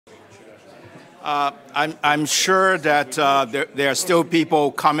I'm sure that there are still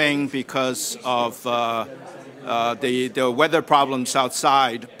people coming because of the weather problems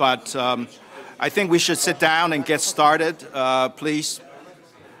outside, but I think we should sit down and get started, please,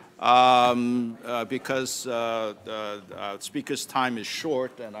 because the speaker's time is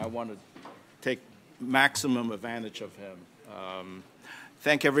short and I want to take maximum advantage of him.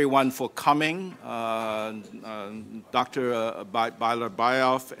 Thank everyone for coming. Dr.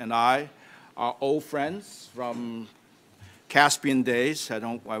 Baylarbayov and I are old friends from Caspian days. I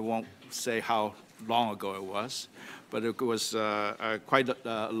won't say how long ago it was, but it was quite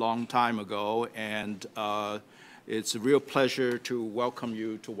a long time ago, and it's a real pleasure to welcome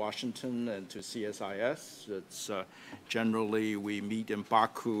you to Washington and to CSIS. It's generally we meet in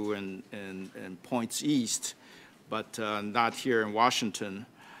Baku and points east, but not here in Washington.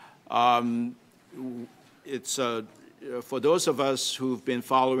 It's for those of us who've been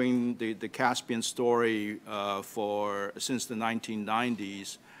following the Caspian story since the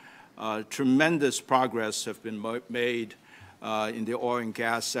 1990s, tremendous progress have been made in the oil and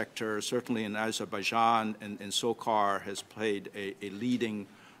gas sector, certainly in Azerbaijan, and SOCAR has played a leading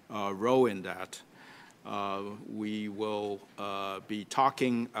role in that. We will be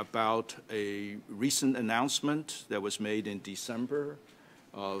talking about a recent announcement that was made in December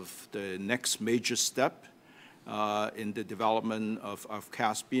of the next major step in the development of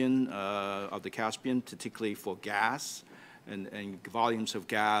the Caspian, particularly for gas and volumes of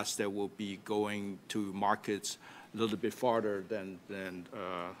gas that will be going to markets a little bit farther than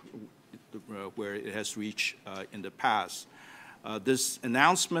where it has reached in the past. This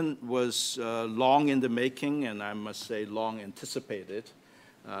announcement was long in the making, and I must say long anticipated.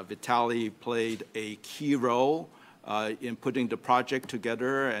 Vitaliy played a key role in putting the project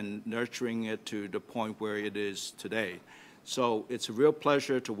together and nurturing it to the point where it is today. So it's a real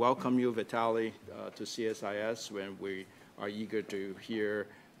pleasure to welcome you, Vitaliy, to CSIS, when we are eager to hear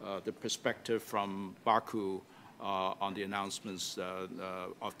the perspective from Baku on the announcements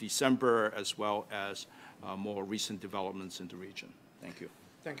of December, as well as more recent developments in the region. Thank you.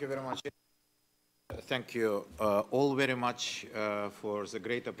 Thank you very much. Thank you all very much for the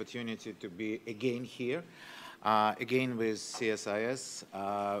great opportunity to be again here, again with CSIS,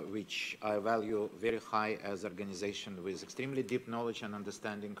 which I value very high as an organization with extremely deep knowledge and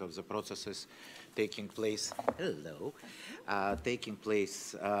understanding of the processes taking place. Taking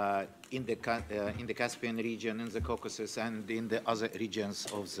place in the Caspian region, in the Caucasus, and in the other regions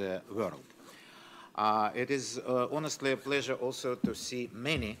of the world. It is honestly a pleasure also to see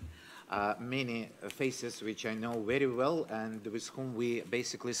many faces which I know very well and with whom we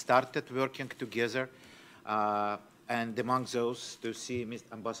basically started working together. And among those, to see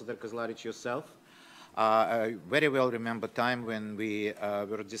Mr. Ambassador Kozlaric yourself. I very well remember time when we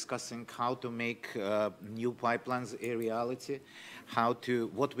were discussing how to make new pipelines a reality,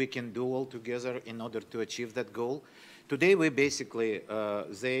 what we can do all together in order to achieve that goal. Today we're basically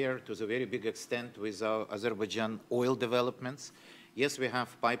there to the very big extent with our Azerbaijan oil developments. Yes, we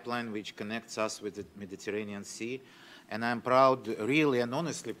have pipeline which connects us with the Mediterranean Sea, and I'm proud, really and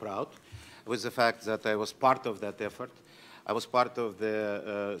honestly proud, with the fact that I was part of that effort. I was part of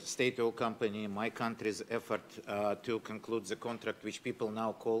the state oil company, my country's effort to conclude the contract, which people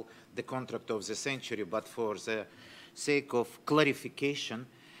now call the contract of the century, but for the sake of clarification,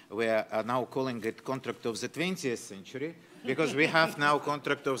 we are now calling it contract of the 20th century, because we have now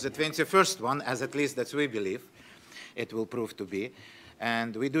contract of the 21st one, as at least that we believe it will prove to be.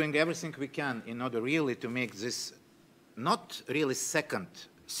 And we're doing everything we can in order really to make this not really second,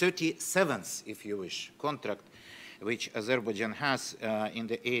 37th, if you wish, contract which Azerbaijan has in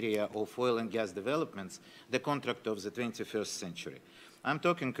the area of oil and gas developments, the contract of the 21st century. I'm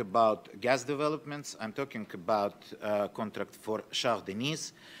talking about gas developments, I'm talking about contract for Shah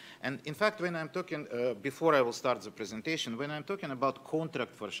Deniz, and in fact, when I'm talking, before I will start the presentation, when I'm talking about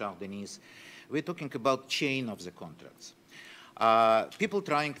contract for Shah Deniz, we're talking about chain of the contracts. People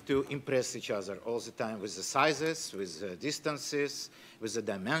trying to impress each other all the time with the sizes, with the distances, with the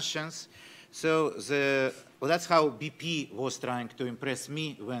dimensions. So well, that's how BP was trying to impress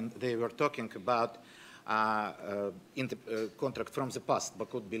me when they were talking about in the contract from the past,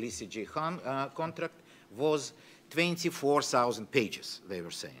 Bakut-Tbilisi-Ceyhan contract was 24,000 pages, they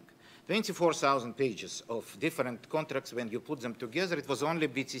were saying. 24,000 pages of different contracts. When you put them together, it was only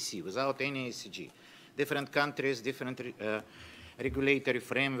BTC, without any ACG. Different countries, different regulatory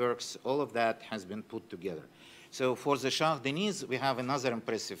frameworks, all of that has been put together. So for the Shah Deniz, we have another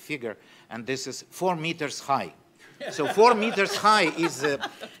impressive figure, and this is 4 meters high. So 4 meters high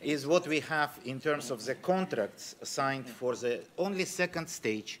is what we have in terms of the contracts signed for the only second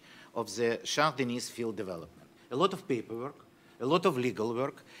stage of the Shah Deniz field development. A lot of paperwork, a lot of legal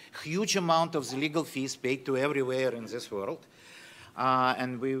work, huge amount of the legal fees paid to everywhere in this world,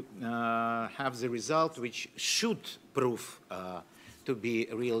 and we have the result which should prove to be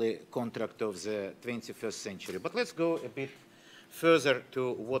really contract of the 21st century. But let's go a bit further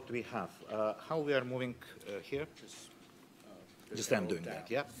to what we have. How we are moving here? Just I'm doing that,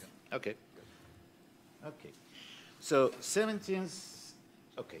 yeah? Okay. Okay. So 17th,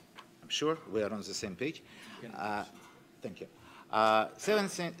 okay, I'm sure we are on the same page. Thank you.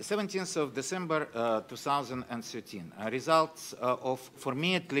 17th of December 2013, results of, for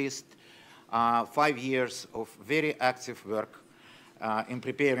me at least, 5 years of very active work in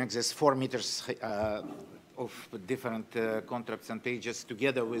preparing this 4 meters of different contracts and pages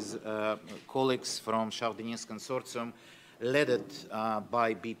together with colleagues from Shah Deniz consortium, led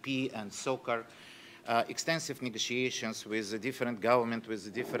by BP and SOCAR, extensive negotiations with the different government, with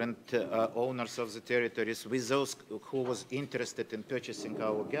the different owners of the territories, with those who was interested in purchasing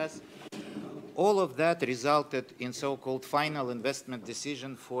our gas. All of that resulted in so-called final investment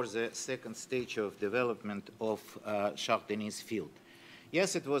decision for the second stage of development of Shah Deniz field.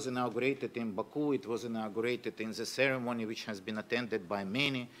 Yes, it was inaugurated in Baku. It was inaugurated in the ceremony which has been attended by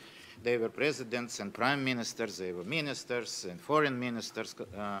many. They were presidents and prime ministers. They were ministers and foreign ministers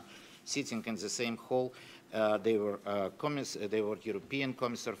sitting in the same hall. They were European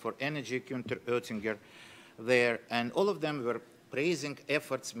Commissar for Energy, Günther Oettinger, there. And all of them were praising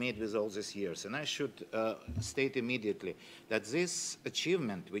efforts made with all these years. And I should state immediately that this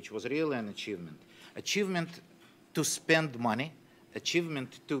achievement, which was really an achievement to spend money,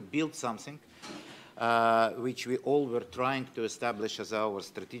 achievement to build something, which we all were trying to establish as our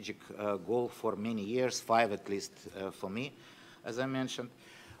strategic goal for many years, 5 at least for me, as I mentioned,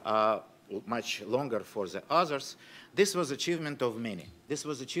 much longer for the others. This was achievement of many. This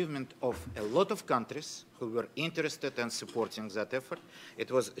was achievement of a lot of countries who were interested in supporting that effort.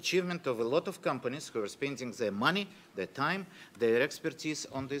 It was achievement of a lot of companies who were spending their money, their time, their expertise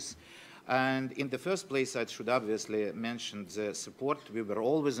on this. And in the first place, I should obviously mention the support we were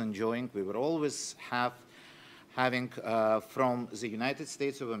always enjoying, we were always having from the United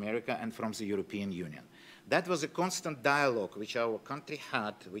States of America and from the European Union. That was a constant dialogue which our country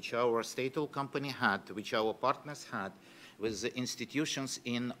had, which our state-owned company had, which our partners had with the institutions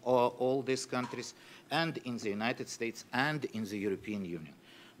in all these countries and in the United States and in the European Union.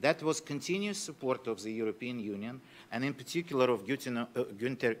 That was continuous support of the European Union, and in particular of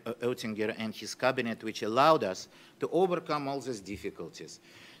Günther Oettinger and his cabinet, which allowed us to overcome all these difficulties,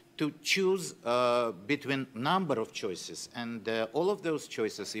 to choose between number of choices. And all of those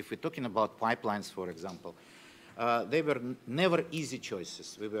choices, if we're talking about pipelines, for example, they were never easy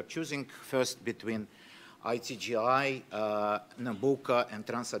choices. We were choosing first between ITGI, Nabucco, and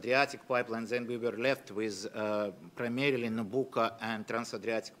Trans-Adriatic pipelines. Then we were left with primarily Nabucco and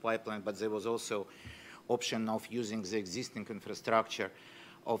Trans-Adriatic pipeline, but there was also option of using the existing infrastructure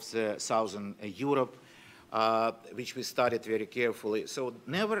of the Southern Europe, which we studied very carefully. So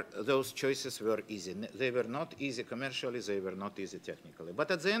never those choices were easy. They were not easy commercially, they were not easy technically.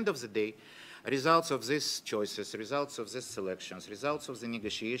 But at the end of the day, results of these choices, results of these selections, results of the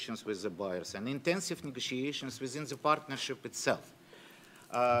negotiations with the buyers, and intensive negotiations within the partnership itself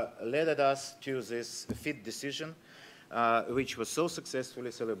led us to this FIT decision, which was so successfully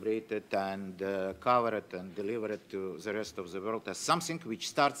celebrated and covered and delivered to the rest of the world as something which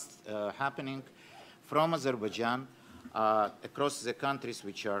starts happening from Azerbaijan across the countries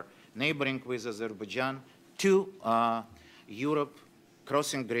which are neighboring with Azerbaijan to Europe,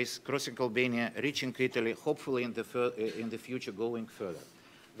 crossing Greece, crossing Albania, reaching Italy, hopefully in the future going further.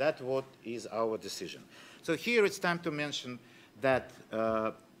 That's what is our decision. So here it's time to mention that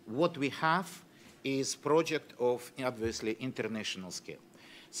what we have is project of obviously international scale.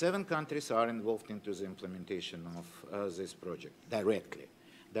 7 countries are involved into the implementation of this project directly.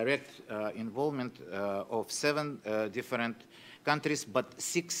 Direct involvement of 7 different countries, but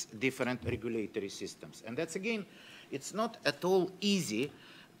 6 different regulatory systems. And that's again, it's not at all easy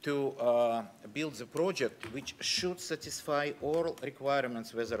to build the project which should satisfy all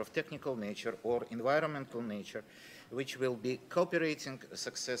requirements, whether of technical nature or environmental nature, which will be cooperating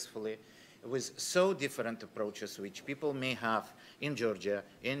successfully with so different approaches which people may have in Georgia,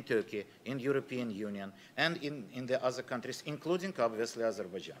 in Turkey, in European Union, and in the other countries, including obviously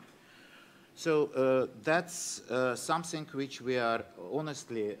Azerbaijan. So that's something which we are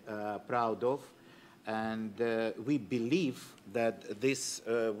honestly proud of, and we believe that this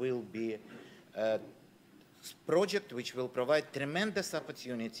will be a project which will provide tremendous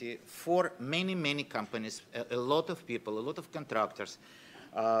opportunity for many, many companies, a lot of people, a lot of contractors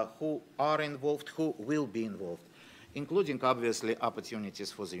who are involved, who will be involved, including obviously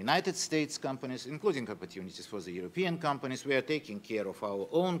opportunities for the United States companies, including opportunities for the European companies. We are taking care of our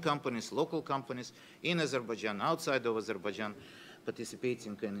own companies, local companies in Azerbaijan, outside of Azerbaijan,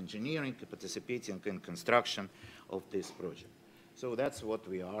 participating in engineering, participating in construction of this project. So that's what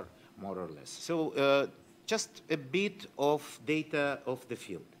we are, more or less. So just a bit of data of the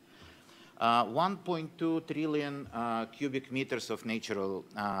field. 1.2 trillion cubic meters of natural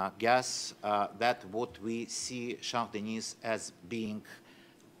gas, that what we see Shah Deniz as being,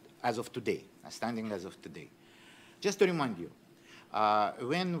 as of today, standing as of today. Just to remind you,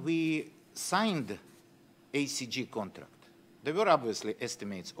 when we signed ACG contract, there were obviously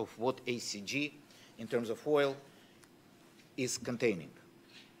estimates of what ACG, in terms of oil, is containing.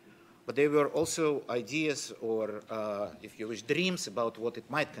 But there were also ideas or, if you wish, dreams about what it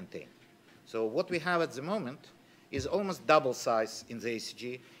might contain. So what we have at the moment is almost double size in the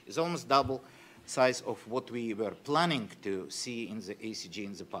ACG, is almost double size of what we were planning to see in the ACG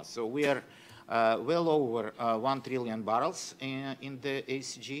in the past. So we are well over 1 trillion barrels in the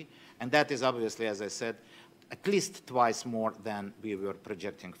ACG, and that is obviously, as I said, at least twice more than we were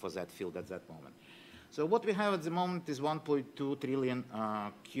projecting for that field at that moment. So what we have at the moment is 1.2 trillion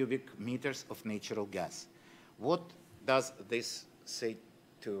cubic meters of natural gas. What does this say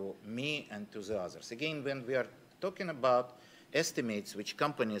to me and to the others? Again, when we are talking about estimates which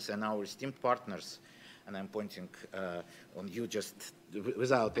companies and our esteemed partners, and I'm pointing on you just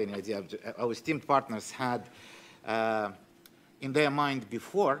without any idea, our esteemed partners had in their mind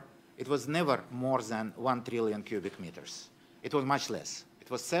before, it was never more than 1 trillion cubic meters. It was much less.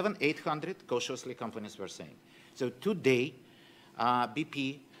 It was 700-800, cautiously companies were saying. So today,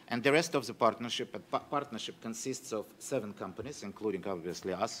 BP and the rest of the partnership consists of 7 companies, including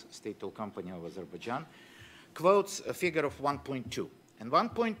obviously us, state-owned company of Azerbaijan, quotes a figure of 1.2. And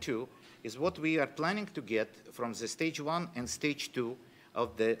 1.2 is what we are planning to get from the stage 1 and stage 2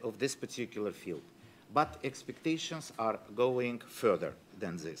 of this particular field. But expectations are going further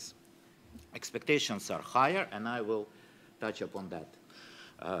than this. Expectations are higher, and I will touch upon that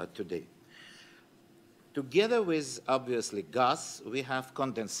today. Together with, obviously, gas, we have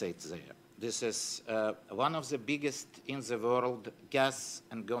condensate there. This is one of the biggest in the world gas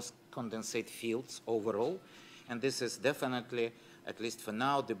and gas condensate fields overall, and this is definitely, at least for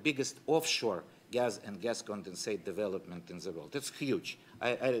now, the biggest offshore gas and gas condensate development in the world. It's huge.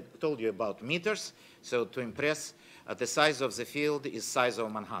 I told you about meters, so to impress, the size of the field is size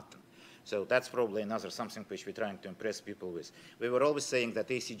of Manhattan. So that's probably another something which we're trying to impress people with. We were always saying that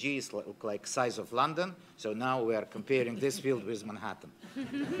ACG is like size of London, so now we are comparing this field with Manhattan.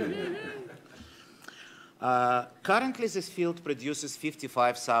 Currently, this field produces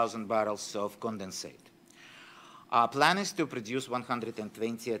 55,000 barrels of condensate. Our plan is to produce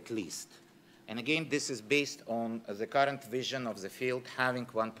 120 at least. And again, this is based on the current vision of the field having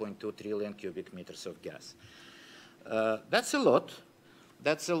 1.2 trillion cubic meters of gas. That's a lot.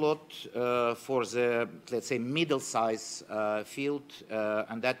 That's a lot for the, let's say, middle-size field,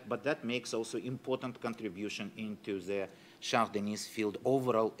 but that makes also important contribution into the Shah Deniz field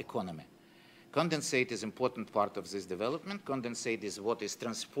overall economy. Condensate is an important part of this development. Condensate is what is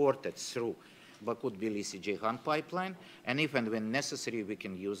transported through Baku-Tbilisi-Ceyhan pipeline, and if and when necessary, we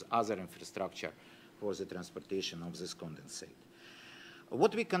can use other infrastructure for the transportation of this condensate.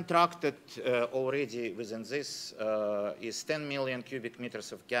 What we contracted already within this is 10 million cubic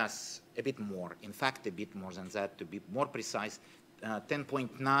meters of gas, a bit more, in fact, a bit more than that, to be more precise,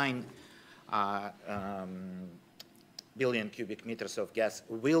 10.9 billion cubic meters of gas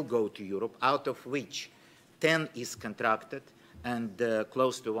will go to Europe, out of which 10 is contracted, and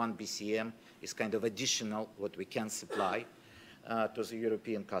close to 1 BCM is kind of additional what we can supply to the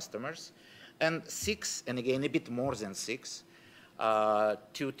European customers, and 6, and again, a bit more than 6,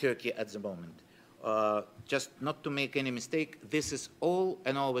 to Turkey at the moment. Just not to make any mistake, this is all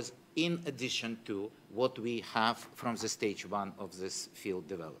and always in addition to what we have from the stage 1 of this field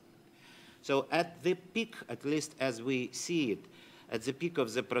development. So at the peak, at least as we see it, at the peak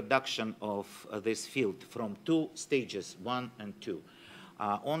of the production of this field from 2 stages, 1 and 2,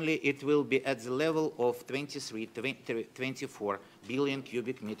 only it will be at the level of 24 billion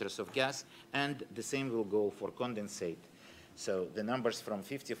cubic meters of gas, and the same will go for condensate. So the numbers from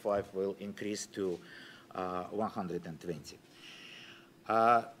 55 will increase to 120.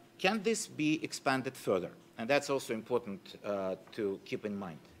 Can this be expanded further? And that's also important to keep in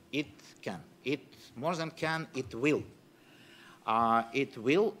mind. It can. It more than can, it will. It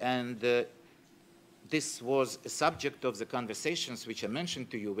will, and this was a subject of the conversations which I mentioned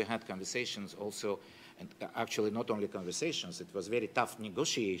to you. We had conversations also and actually not only conversations, it was very tough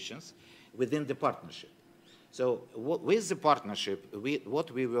negotiations within the partnership. So with the partnership,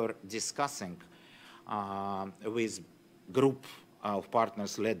 what we were discussing with group of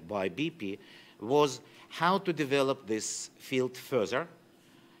partners led by BP was how to develop this field further,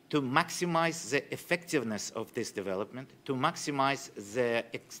 to maximize the effectiveness of this development, to maximize the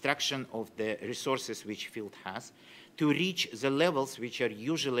extraction of the resources which field has, to reach the levels which are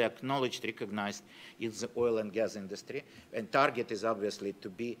usually acknowledged, recognized in the oil and gas industry. And target is obviously to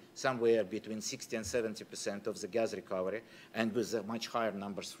be somewhere between 60 and 70% of the gas recovery, and with much higher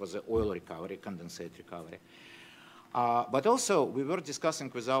numbers for the oil recovery, condensate recovery. But also, we were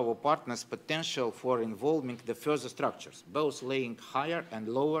discussing with our partners potential for involving the further structures, both laying higher and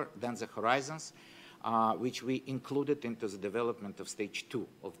lower than the horizons, which we included into the development of stage 2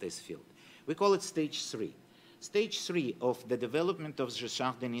 of this field. We call it stage 3. Stage 3 of the development of the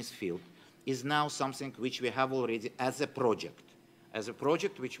Shah Deniz field is now something which we have already as a project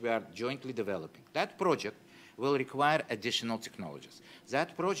which we are jointly developing. That project will require additional technologies.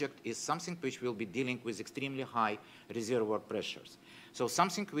 That project is something which will be dealing with extremely high reservoir pressures. So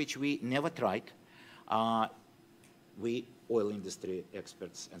something which we never tried, we oil industry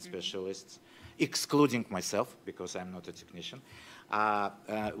experts and specialists, excluding myself, because I'm not a technician,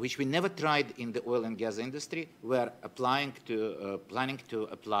 which we never tried in the oil and gas industry. We're planning to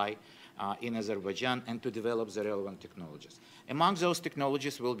apply in Azerbaijan and to develop the relevant technologies. Among those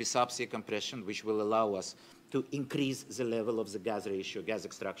technologies will be subsea compression, which will allow us to increase the level of the gas ratio, gas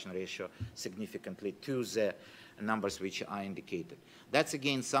extraction ratio, significantly to the numbers which I indicated. That's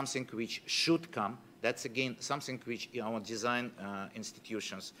again something which should come. That's again something which our design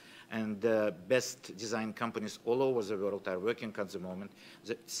institutions and best design companies all over the world are working at the moment.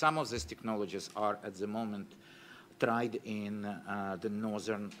 Some of these technologies are at the moment tried in the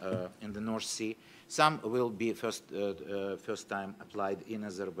North Sea. Some will be first time applied in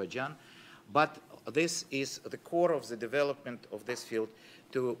Azerbaijan. But this is the core of the development of this field,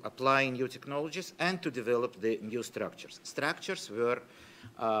 to apply new technologies and to develop the new structures. Structures were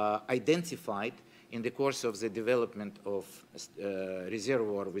identified in the course of the development of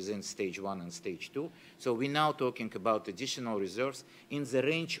reservoir within stage 1 and stage 2. So we're now talking about additional reserves in the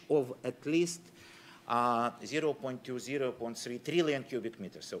range of at least 0.2, 0.3 trillion cubic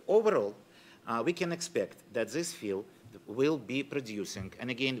meters. So overall, we can expect that this field will be producing, and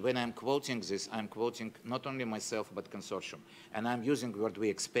again, when I'm quoting this, I'm quoting not only myself, but consortium. And I'm using what we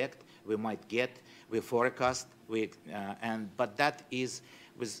expect, we might get, we forecast, but that is,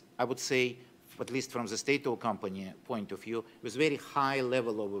 I would say, at least from the state-owned company point of view, with very high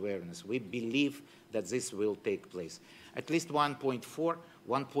level of awareness. We believe that this will take place. At least 1.4,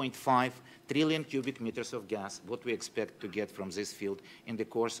 1.5 trillion cubic meters of gas, what we expect to get from this field in the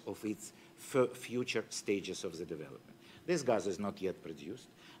course of its future stages of the development. This gas is not yet produced.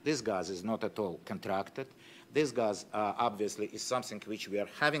 This gas is not at all contracted. This gas obviously is something which we are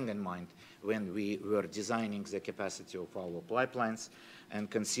having in mind when we were designing the capacity of our pipelines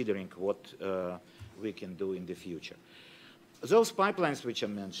and considering what we can do in the future. Those pipelines which I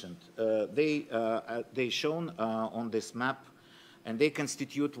mentioned, they shown on this map, and they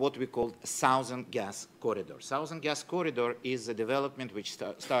constitute what we call a Southern Gas Corridor. Southern Gas Corridor is a development which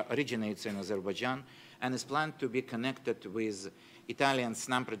originates in Azerbaijan and is planned to be connected with Italian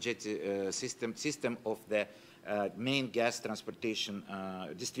Snam system of the main gas transportation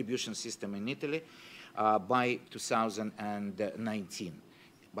distribution system in Italy by 2019.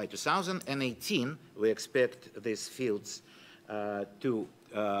 By 2018, we expect these fields to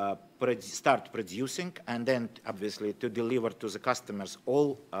start producing, and then obviously to deliver to the customers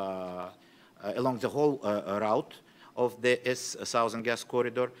all along the whole route of the Southern Gas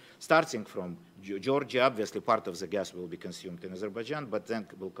Corridor, starting from Georgia. Obviously, part of the gas will be consumed in Azerbaijan, but then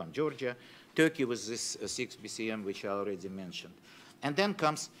will come Georgia, Turkey with this 6 BCM, which I already mentioned. And then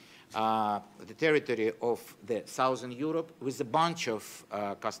comes the territory of the Southern Europe with a bunch of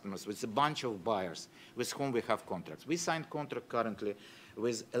customers, with a bunch of buyers with whom we have contracts. We signed contract currently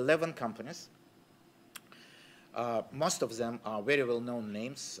with 11 companies. Most of them are very well-known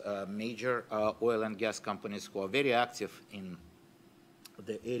names, major oil and gas companies who are very active in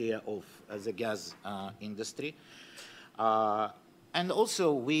the area of the gas industry. And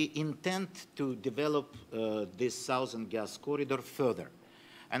also, we intend to develop this Southern Gas Corridor further.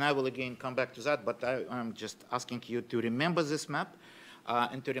 And I will again come back to that, but I'm just asking you to remember this map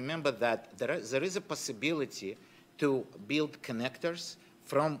and to remember that there is a possibility to build connectors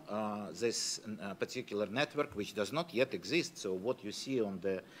from this particular network, which does not yet exist. So what you see on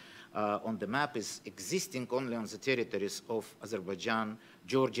the map is existing only on the territories of Azerbaijan,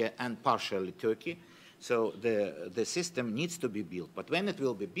 Georgia, and partially Turkey. So the system needs to be built. But when it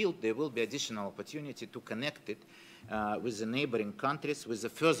will be built, there will be additional opportunity to connect it with the neighboring countries, with a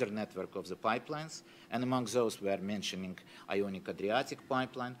further network of the pipelines. And among those, we are mentioning Ionic Adriatic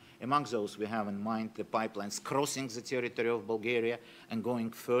pipeline. Among those, we have in mind the pipelines crossing the territory of Bulgaria and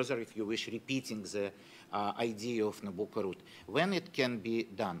going further, if you wish, repeating the idea of Nabucco route. When it can be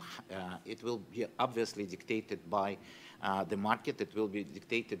done, it will be obviously dictated by the market. It will be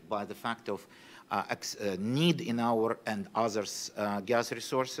dictated by the fact of need in our and others' gas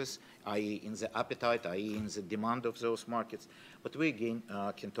resources, i.e. in the appetite, i.e. in the demand of those markets. But we again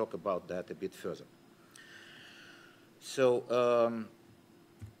can talk about that a bit further. So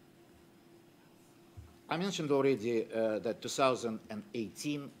I mentioned already that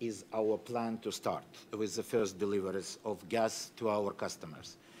 2018 is our plan to start with the first deliveries of gas to our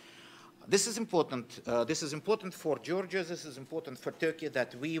customers. This is important. This is important for Georgia. This is important for Turkey,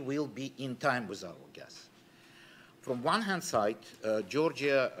 that we will be in time with our gas. From one hand side,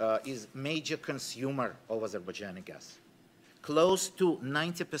 Georgia is major consumer of Azerbaijani gas. Close to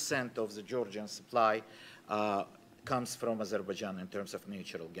 90% of the Georgian supply comes from Azerbaijan in terms of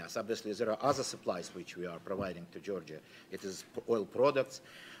natural gas. Obviously, there are other supplies which we are providing to Georgia. It is oil products,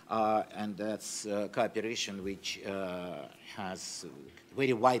 and that's cooperation which has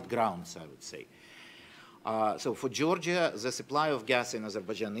very wide grounds, I would say. So for Georgia, the supply of gas in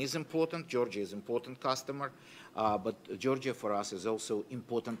Azerbaijan is important. Georgia is an important customer, but Georgia for us is also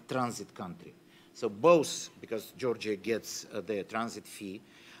important transit country. So both, because Georgia gets the transit fee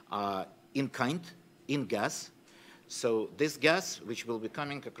in kind, in gas. So this gas, which will be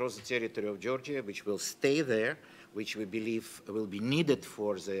coming across the territory of Georgia, which will stay there, which we believe will be needed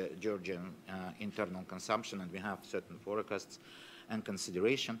for the Georgian internal consumption, and we have certain forecasts and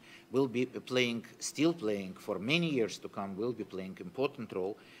consideration, will be still playing for many years to come, will be playing an important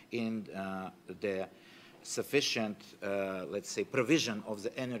role in the sufficient, let's say, provision of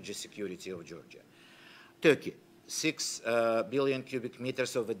the energy security of Georgia. Turkey. 6 billion cubic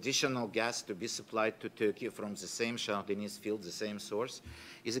meters of additional gas to be supplied to Turkey from the same Shah Deniz field, the same source,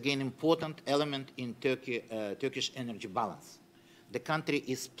 is again an important element in Turkish energy balance. The country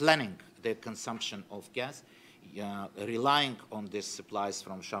is planning the consumption of gas, relying on these supplies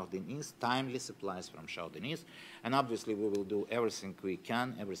from Shah Deniz, timely supplies from Shah Deniz, and obviously we will do everything we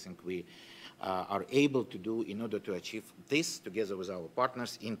can, everything we are able to do in order to achieve this together with our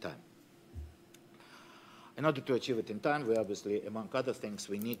partners in time. In order to achieve it in time, we obviously, among other things,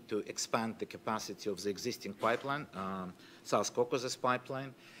 we need to expand the capacity of the existing pipeline, South Caucasus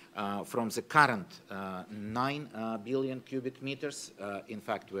pipeline, from the current 9 billion cubic meters. In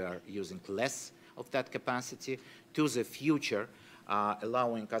fact, we are using less of that capacity to the future,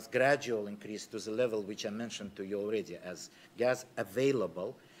 allowing us gradual increase to the level which I mentioned to you already as gas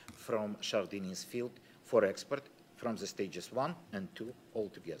available from Shah Deniz field for export from the stages 1 and 2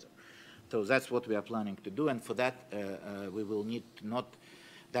 altogether. So that's what we are planning to do, and for that we will need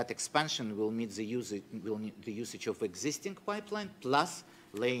that expansion will need the usage of existing pipeline plus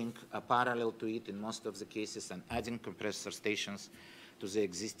laying a parallel to it in most of the cases and adding compressor stations to the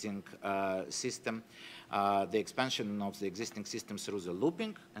existing system, the expansion of the existing system through the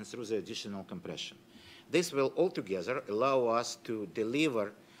looping and through the additional compression. This will altogether allow us to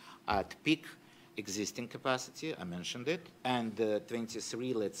deliver at peak existing capacity, I mentioned it, and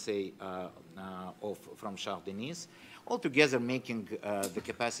 23, let's say, from Shah Deniz, altogether making the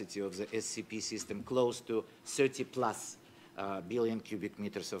capacity of the SCP system close to 30 plus billion cubic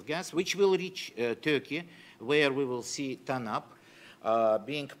meters of gas, which will reach Turkey, where we will see TANAP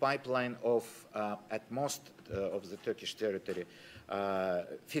being pipeline of, at most of the Turkish territory,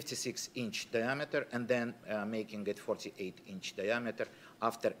 56-inch diameter, and then making it 48-inch diameter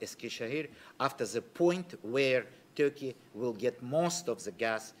after Eskişehir, after the point where Turkey will get most of the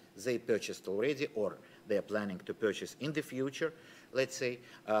gas they purchased already, or they are planning to purchase in the future, let's say,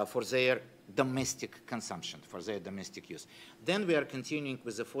 for their domestic consumption, for their domestic use. Then we are continuing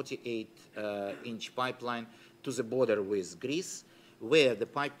with the 48-inch pipeline to the border with Greece, where the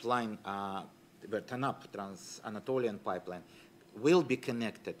pipeline, the TANAP, Trans-Anatolian pipeline, will be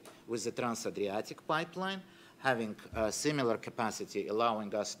connected with the Trans-Adriatic pipeline, having a similar capacity,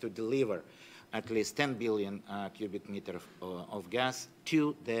 allowing us to deliver at least 10 billion cubic meters of gas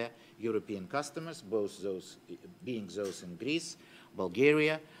to the European customers, both those being those in Greece,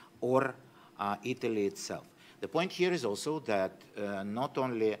 Bulgaria, or Italy itself. The point here is also that not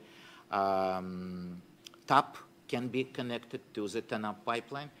only TAP can be connected to the TANAP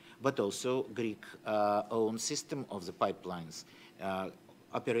pipeline, but also Greek own system of the pipelines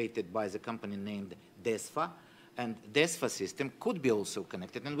operated by the company named DESFA. And DESFA system could be also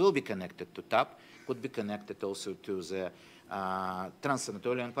connected and will be connected to TAP, could be connected also to the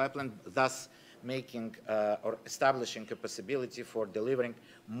Trans-Anatolian pipeline, thus making or establishing a possibility for delivering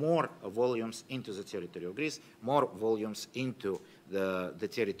more volumes into the territory of Greece, more volumes into the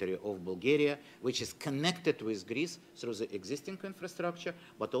territory of Bulgaria, which is connected with Greece through the existing infrastructure,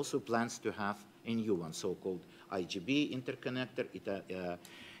 but also plans to have a new one, so-called IGB interconnector.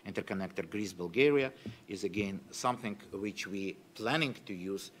 Interconnector Greece-Bulgaria is again something which we planning to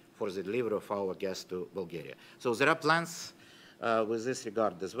use for the delivery of our gas to Bulgaria. So there are plans with this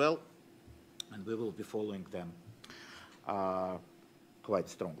regard as well, and we will be following them quite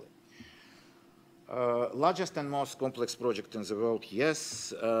strongly. Largest and most complex project in the world,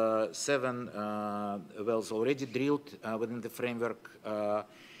 yes. 7 wells already drilled within the framework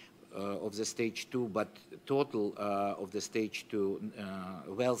of the stage 2, but total of the stage 2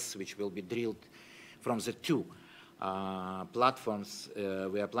 wells which will be drilled from the 2 platforms,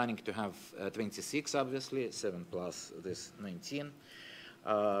 we are planning to have 26, obviously, 7 plus this 19.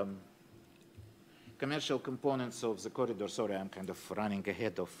 Commercial components of the corridor, sorry, I'm kind of running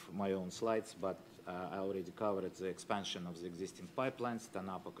ahead of my own slides, but I already covered the expansion of the existing pipelines,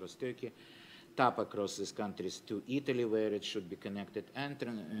 TANAP across Turkey, TAP across these countries to Italy, where it should be connected, and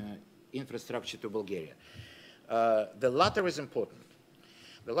infrastructure to Bulgaria. The latter is important.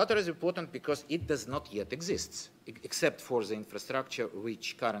 The latter is important because it does not yet exist, except for the infrastructure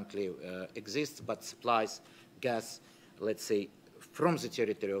which currently exists, but supplies gas, let's say, from the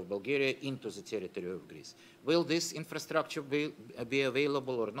territory of Bulgaria into the territory of Greece. Will this infrastructure be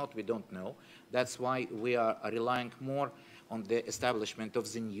available or not? We don't know. That's why we are relying more on the establishment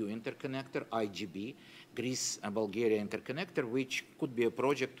of the new interconnector, IGB, Greece and Bulgaria interconnector, which could be a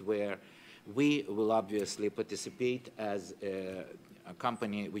project where we will obviously participate as a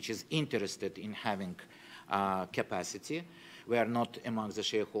company which is interested in having capacity. We are not among the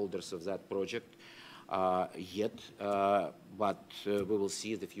shareholders of that project yet, but we will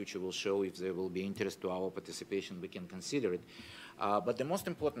see. The future will show if there will be interest to our participation. We can consider it. But the most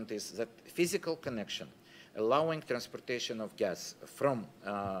important is that physical connection, allowing transportation of gas from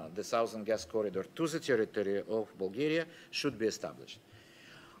the Southern Gas Corridor to the territory of Bulgaria should be established.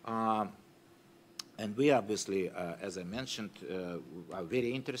 And we obviously, as I mentioned, are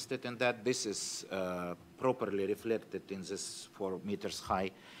very interested in that. This is properly reflected in this 4 meters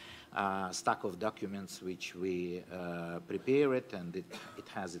high stack of documents which we prepared, and it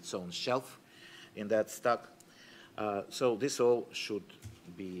has its own shelf in that stack. So this all should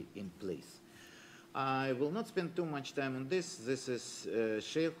be in place. I will not spend too much time on this. This is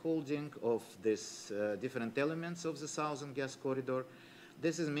shareholding of these different elements of the Southern Gas Corridor.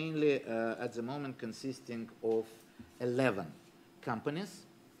 This is mainly at the moment consisting of 11 companies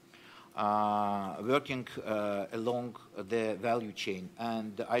working along the value chain.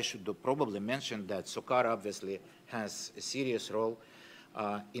 And I should probably mention that SOCAR obviously has a serious role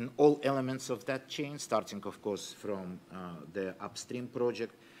in all elements of that chain, starting, of course, from the upstream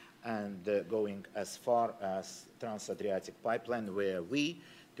project and going as far as Trans-Adriatic Pipeline, where we,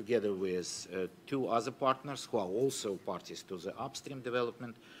 together with 2 other partners who are also parties to the upstream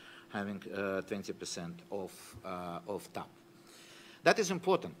development, having 20% of TAP. That is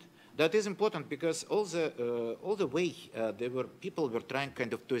important. That is important because all the way people were trying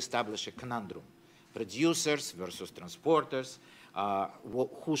kind of to establish a conundrum: producers versus transporters,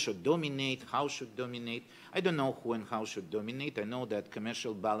 who should dominate, how should dominate. I don't know who and how should dominate. I know that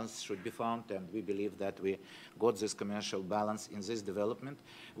commercial balance should be found, and we believe that we got this commercial balance in this development,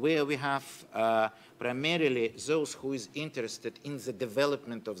 where we have primarily those who is interested in the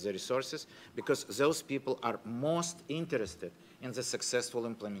development of the resources, because those people are most interested in the successful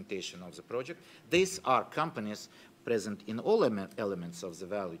implementation of the project. These are companies present in all elements of the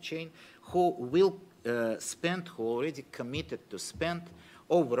value chain who will spend, who already committed to spend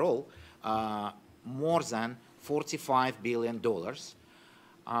overall more than $45 billion,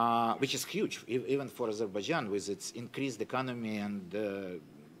 which is huge, even for Azerbaijan with its increased economy and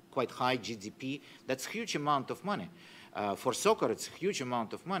quite high GDP. That's a huge amount of money. For SOCAR, it's a huge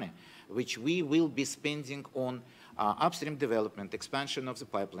amount of money, which we will be spending on upstream development, expansion of the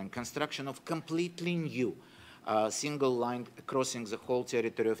pipeline, construction of completely new single line crossing the whole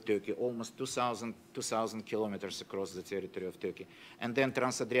territory of Turkey, almost 2,000 kilometers across the territory of Turkey. And then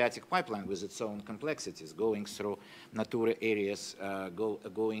Trans-Adriatic Pipeline with its own complexities, going through Natura areas,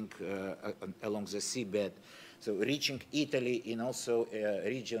 going along the seabed. So reaching Italy in also a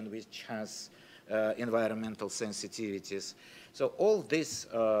region which has environmental sensitivities. So all this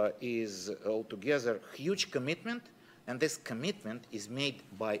is altogether huge commitment, and this commitment is made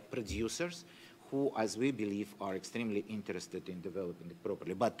by producers who, as we believe, are extremely interested in developing it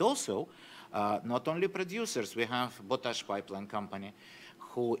properly. But also, not only producers, we have Botash Pipeline Company,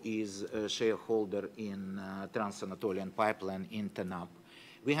 who is a shareholder in Trans-Anatolian Pipeline in Tanap.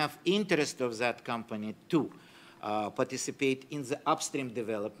 We have interest of that company to participate in the upstream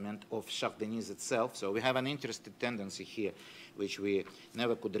development of Shah Deniz itself. So we have an interested tendency here, which we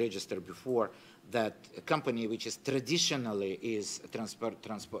never could register before, that a company which is traditionally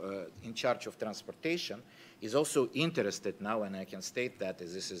in charge of transportation is also interested now, and I can state that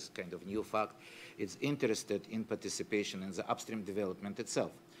as this is kind of new fact, is interested in participation in the upstream development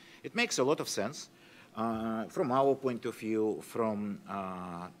itself. It makes a lot of sense from our point of view, from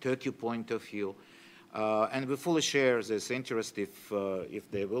Turkey point of view, and we fully share this interest if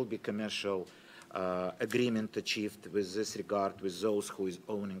there will be commercial agreement achieved with this regard with those who is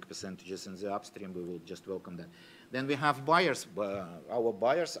owning percentages in the upstream. We will just welcome that. Then we have buyers. Our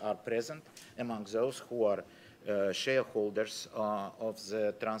buyers are present among those who are shareholders of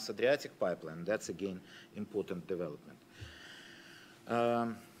the Trans-Adriatic Pipeline. That's again important development.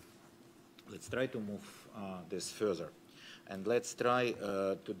 Let's try to move this further, and let's try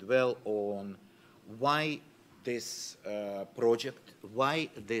to dwell on why this project, why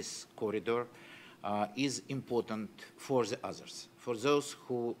this corridor is important for the others, for those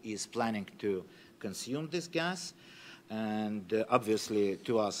who is planning to consume this gas, and obviously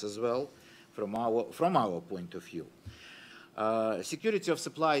to us as well, from our point of view. Security of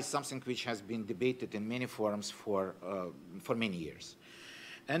supply is something which has been debated in many forums for many years.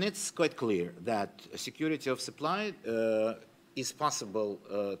 And it's quite clear that security of supply is possible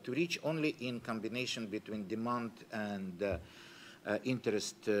to reach only in combination between demand and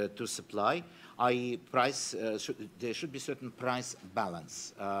interest to supply, i.e. price, there should be certain price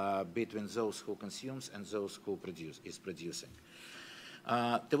balance between those who consumes and those who is producing.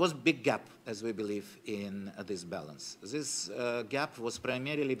 There was a big gap, as we believe, in this balance. This gap was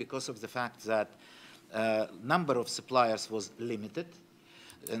primarily because of the fact that number of suppliers was limited,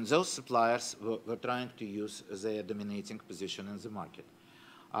 and those suppliers were trying to use their dominating position in the market.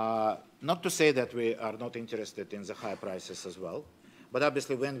 Not to say that we are not interested in the high prices as well, but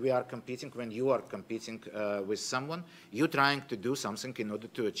obviously when we are competing, when you are competing with someone, you're trying to do something in order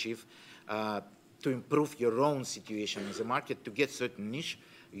to achieve, to improve your own situation in the market, to get certain niche.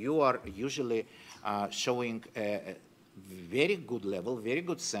 You are usually showing a very good level, very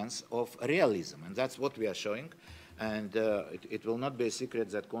good sense of realism, and that's what we are showing. And it will not be a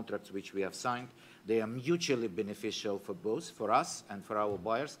secret that contracts which we have signed, they are mutually beneficial for both, for us and for our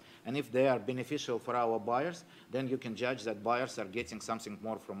buyers. And if they are beneficial for our buyers, then you can judge that buyers are getting something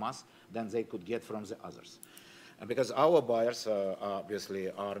more from us than they could get from the others. And because our buyers obviously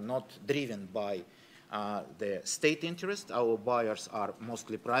are not driven by the state interest, our buyers are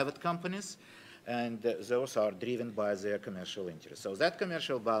mostly private companies, and those are driven by their commercial interest. So that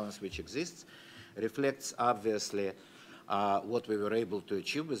commercial balance which exists reflects obviously what we were able to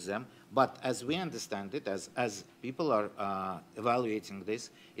achieve with them, but as we understand it, as people are evaluating this,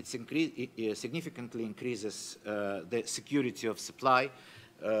 it significantly increases the security of supply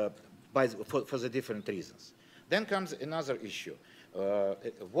for the different reasons. Then comes another issue,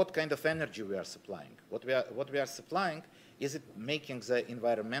 what kind of energy we are supplying. What we are supplying, is it making the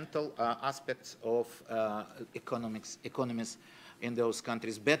environmental aspects of economies in those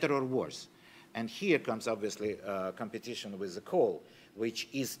countries better or worse? And here comes obviously competition with the coal, which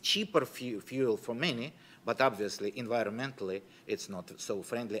is cheaper fuel for many, but obviously environmentally it's not so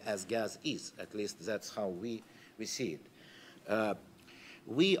friendly as gas is. At least that's how we see it.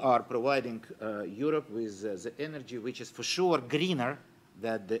 We are providing Europe with the energy which is for sure greener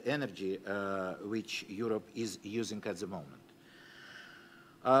than the energy which Europe is using at the moment.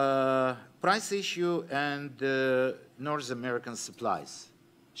 Price issue and North American supplies.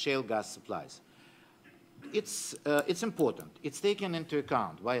 Shale gas supplies. It's important. It's taken into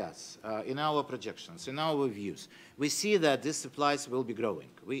account by us in our projections, in our views. We see that these supplies will be growing.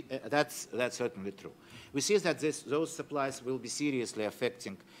 That's certainly true. We see that those supplies will be seriously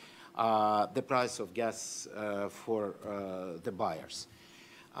affecting the price of gas for the buyers.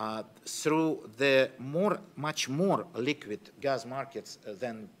 Through the much more liquid gas markets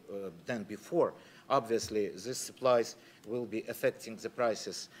than before, obviously these supplies will be affecting the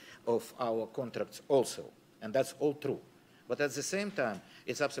prices of our contracts also, and that's all true. But at the same time,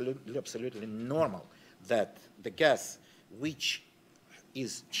 it's absolutely normal that the gas which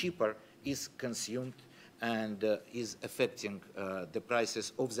is cheaper is consumed and is affecting the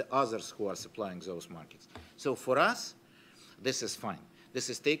prices of the others who are supplying those markets. So for us, this is fine. This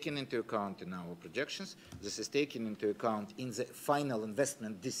is taken into account in our projections. This is taken into account in the final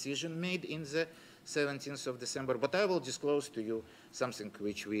investment decision made in the 17th of December. But I will disclose to you something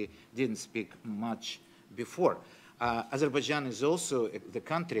which we didn't speak much before. Azerbaijan is also the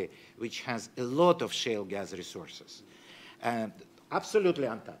country which has a lot of shale gas resources, and absolutely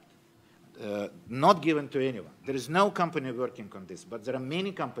untapped. Not given to anyone. There is no company working on this, but there are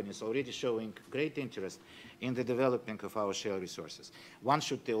many companies already showing great interest in the developing of our shale resources. One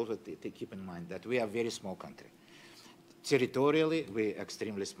should also keep in mind that we are a very small country. Territorially, we are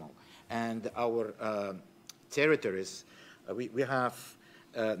extremely small. And our territories, we have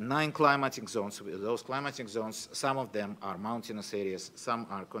 9 climatic zones. Those climatic zones, some of them are mountainous areas, some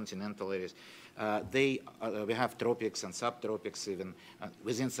are continental areas. We have tropics and subtropics even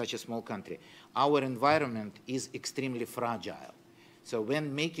within such a small country. Our environment is extremely fragile. So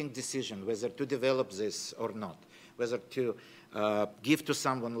when making decision whether to develop this or not, whether to give to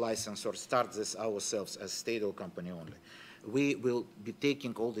someone license or start this ourselves as state-owned company only, we will be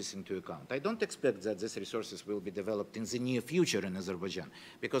taking all this into account. I don't expect that these resources will be developed in the near future in Azerbaijan,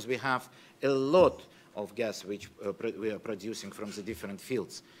 because we have a lot of gas which we are producing from the different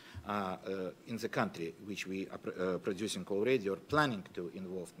fields in the country, which we are producing already or planning to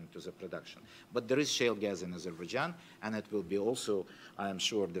involve into the production. But there is shale gas in Azerbaijan, and it will be also, I am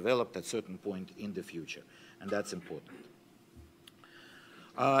sure, developed at a certain point in the future, and that's important.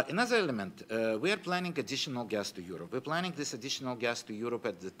 Another element, we are planning additional gas to Europe. We're planning this additional gas to Europe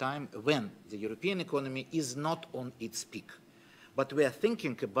at the time when the European economy is not on its peak. But we are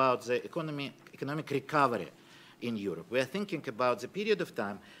thinking about the economic recovery in Europe. We are thinking about the period of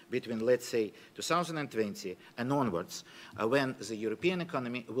time between, let's say, 2020 and onwards, when the European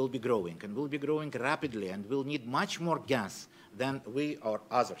economy will be growing, and will be growing rapidly, and will need much more gas than we or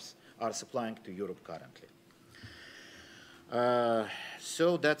others are supplying to Europe currently.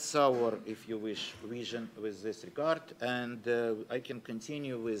 So that's our, if you wish, vision with this regard, and I can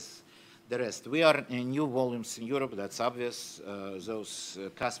continue with the rest. We are in new volumes in Europe, that's obvious. Those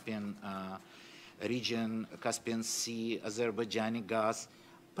Caspian region, Caspian Sea, Azerbaijani gas,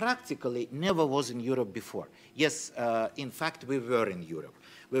 practically never was in Europe before. Yes, in fact, we were in Europe.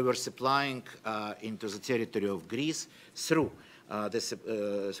 We were supplying into the territory of Greece through the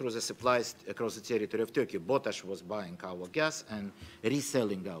supplies across the territory of Turkey. BOTAŞ was buying our gas and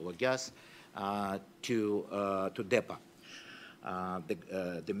reselling our gas to DEPA,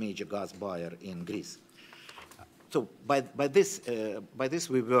 the major gas buyer in Greece. So by this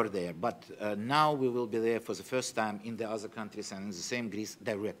we were there, but now we will be there for the first time in the other countries and in the same Greece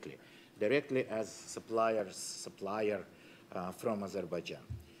directly as supplier from Azerbaijan.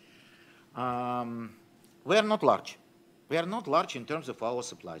 We are not large. We are not large in terms of our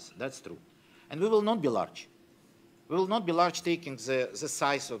supplies, that's true. And we will not be large. We will not be large taking the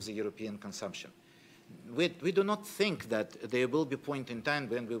size of the European consumption. We do not think that there will be a point in time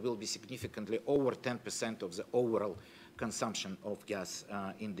when we will be significantly over 10% of the overall consumption of gas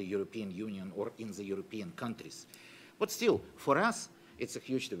in the European Union or in the European countries. But still, for us, it's a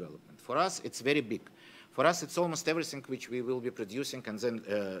huge development. For us, it's very big. For us, it's almost everything which we will be producing and then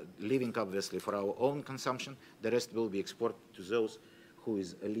leaving, obviously, for our own consumption. The rest will be exported to those who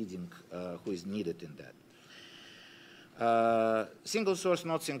is leading, who is needed in that. Single source,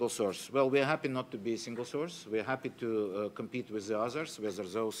 not single source. Well, we are happy not to be single source. We are happy to compete with the others, whether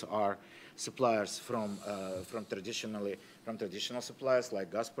those are suppliers from traditional suppliers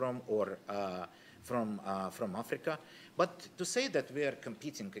like Gazprom or from Africa. But to say that we are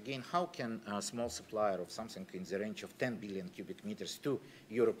competing, again, how can a small supplier of something in the range of 10 billion cubic meters to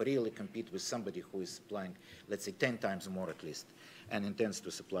Europe really compete with somebody who is supplying, let's say, 10 times more at least, and intends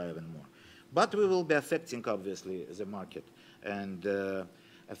to supply even more? But we will be affecting, obviously, the market and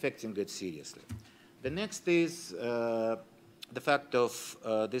affecting it seriously. The next is the fact of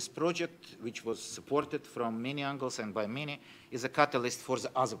this project, which was supported from many angles and by many, is a catalyst for the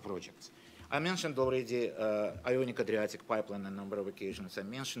other projects. I mentioned already Ionic Adriatic pipeline on a number of occasions. I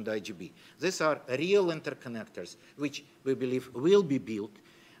mentioned IGB. These are real interconnectors which we believe will be built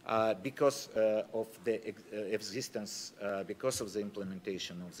because of the existence, because of the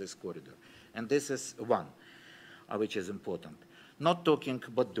implementation of this corridor. And this is one which is important. Not talking,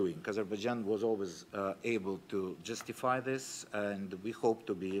 but doing. Azerbaijan was always able to justify this, and we hope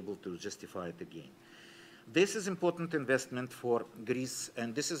to be able to justify it again. This is important investment for Greece,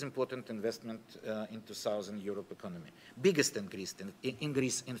 and this is important investment into Southern Europe economy. Biggest in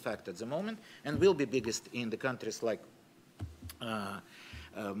Greece, in fact, at the moment, and will be biggest in the countries like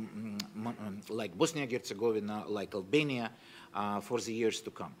Bosnia-Herzegovina, like Albania, for the years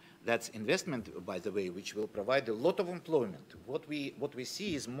to come. That's investment, by the way, which will provide a lot of employment. What we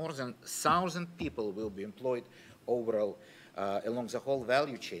see is more than 1,000 people will be employed overall along the whole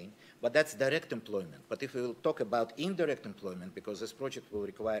value chain, but that's direct employment. But if we will talk about indirect employment, because this project will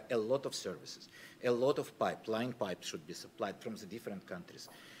require a lot of services, a lot of line pipes should be supplied from the different countries.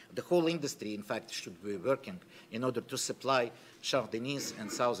 The whole industry, in fact, should be working in order to supply Shah Deniz and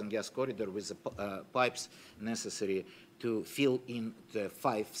Southern Gas Corridor with the pipes necessary to fill in the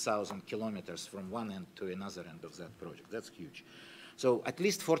 5,000 kilometers from one end to another end of that project. That's huge. So at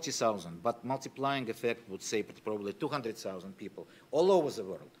least 40,000, but multiplying effect would say probably 200,000 people all over the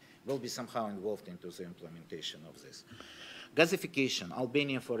world will be somehow involved into the implementation of this. Gasification,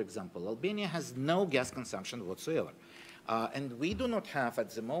 Albania, for example. Albania has no gas consumption whatsoever. And we do not have,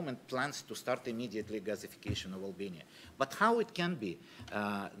 at the moment, plans to start immediately gasification of Albania. But how it can be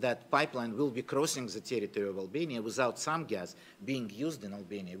that pipeline will be crossing the territory of Albania without some gas being used in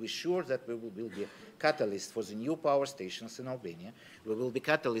Albania? We're sure that we will be catalyst for the new power stations in Albania. We will be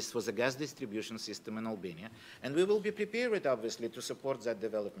catalyst for the gas distribution system in Albania. And we will be prepared, obviously, to support that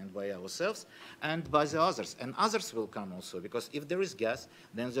development by ourselves and by the others. And others will come also, because if there is gas,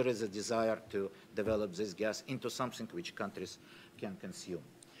 then there is a desire to develop this gas into something which countries can consume.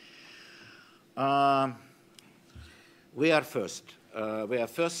 We are first. We are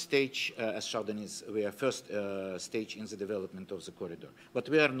first stage, as Shah Deniz, we are first stage in the development of the corridor. But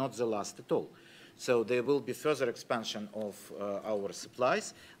we are not the last at all. So there will be further expansion of our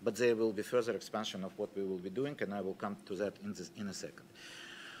supplies, but there will be further expansion of what we will be doing, and I will come to that in a second.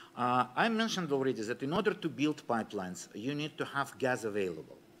 I mentioned already that in order to build pipelines, you need to have gas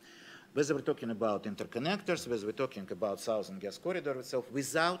available. Whether we're talking about interconnectors, whether we're talking about Southern Gas Corridor itself,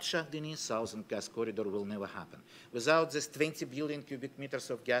 without Shah Deniz, Southern Gas Corridor will never happen. Without this 20 billion cubic meters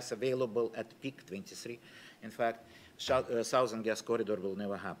of gas available at peak 23, in fact, Southern Gas Corridor will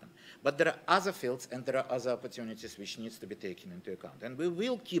never happen. But there are other fields and there are other opportunities which needs to be taken into account. And we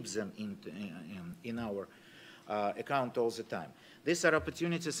will keep them in our account all the time. These are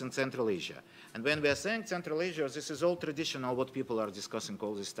opportunities in Central Asia. And when we are saying Central Asia, this is all traditional what people are discussing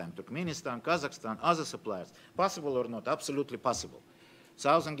all this time. Turkmenistan, Kazakhstan, other suppliers. Possible or not? Absolutely possible.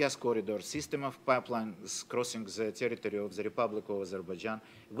 Southern Gas Corridor, system of pipelines crossing the territory of the Republic of Azerbaijan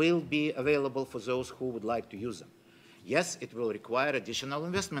will be available for those who would like to use them. Yes, it will require additional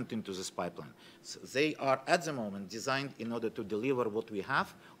investment into this pipeline. So they are, at the moment, designed in order to deliver what we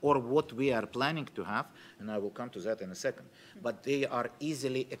have or what we are planning to have, and I will come to that in a second. But they are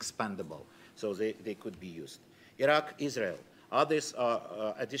easily expandable, so they could be used. Iraq, Israel, are these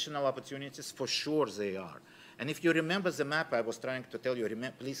additional opportunities? For sure they are. And if you remember the map I was trying to tell you,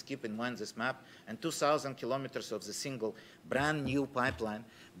 please keep in mind this map, and 2,000 kilometers of the single brand new pipeline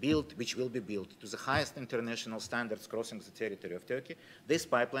built, which will be built to the highest international standards crossing the territory of Turkey. This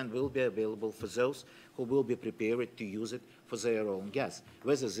pipeline will be available for those who will be prepared to use it for their own gas.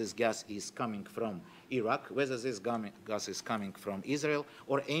 Whether this gas is coming from Iraq, whether this gas is coming from Israel,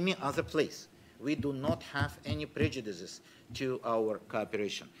 or any other place. We do not have any prejudices to our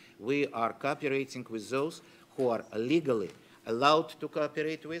cooperation. We are cooperating with those who are legally allowed to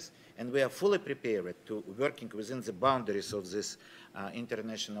cooperate with, and we are fully prepared to working within the boundaries of these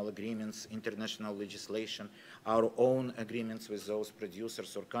international agreements, international legislation, our own agreements with those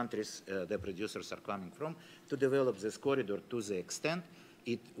producers or countries the producers are coming from, to develop this corridor to the extent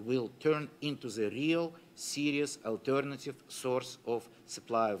it will turn into the real, serious, alternative source of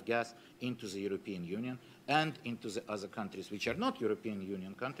supply of gas into the European Union and into the other countries, which are not European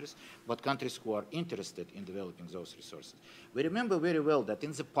Union countries, but countries who are interested in developing those resources. We remember very well that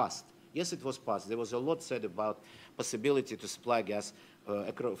in the past, yes, it was past, there was a lot said about possibility to supply gas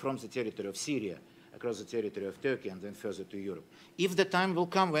from the territory of Syria, across the territory of Turkey, and then further to Europe. If the time will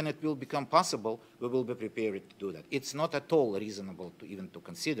come when it will become possible, we will be prepared to do that. It's not at all reasonable to even to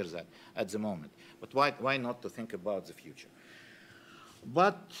consider that at the moment. But why not to think about the future?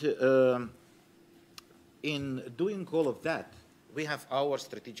 But in doing all of that, we have our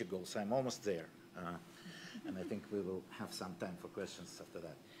strategic goals. I'm almost there, and I think we will have some time for questions after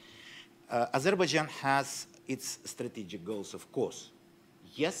that. Azerbaijan has its strategic goals, of course.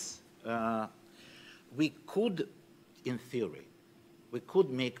 Yes, we could, in theory, we could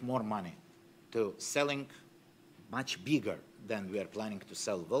make more money to selling much bigger than we are planning to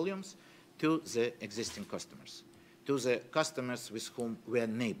sell volumes to the existing customers, to the customers with whom we are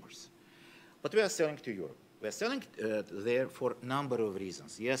neighbors. But we are selling to Europe. We are selling there for a number of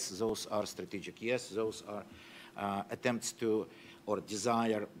reasons. Yes, those are strategic. Yes, those are attempts to or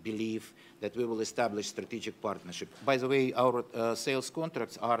desire, belief that we will establish strategic partnership. By the way, our sales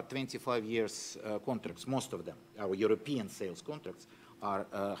contracts are 25 years contracts, most of them. Our European sales contracts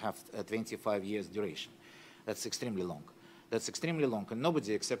have a 25 years duration. That's extremely long. That's extremely long, and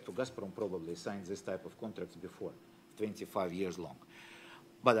nobody except for Gazprom probably signed this type of contracts before, 25 years long.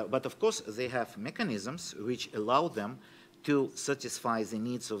 But of course, they have mechanisms which allow them to satisfy the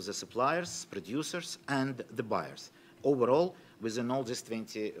needs of the suppliers, producers, and the buyers, overall, within all these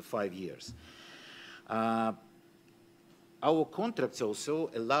 25 years. Our contracts also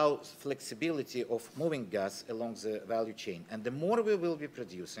allow flexibility of moving gas along the value chain. And the more we will be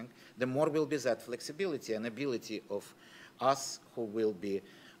producing, the more will be that flexibility and ability of us who will be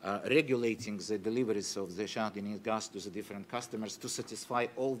regulating the deliveries of the Shah Deniz gas to the different customers to satisfy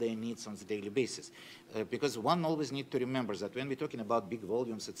all their needs on the daily basis. Because one always needs to remember that when we're talking about big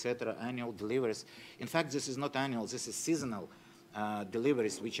volumes, etc., annual deliveries, in fact, this is not annual, this is seasonal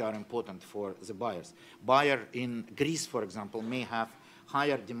deliveries which are important for the buyers. Buyer in Greece, for example, may have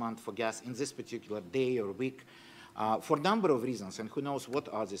higher demand for gas in this particular day or week for a number of reasons, and who knows what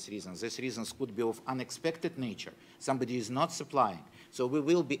are these reasons. These reasons could be of unexpected nature. Somebody is not supplying. So we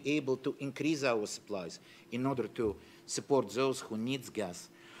will be able to increase our supplies in order to support those who need gas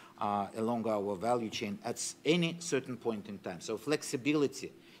along our value chain at any certain point in time. So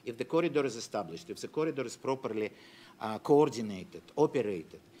flexibility, if the corridor is established, if the corridor is properly coordinated,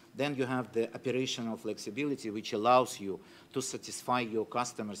 operated, then you have the operational flexibility which allows you to satisfy your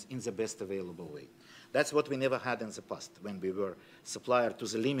customers in the best available way. That's what we never had in the past when we were supplier to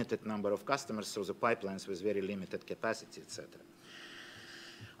the limited number of customers through the pipelines with very limited capacity, etc.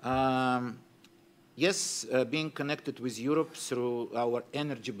 Yes, being connected with Europe through our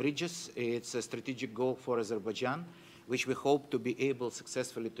energy bridges, it's a strategic goal for Azerbaijan, which we hope to be able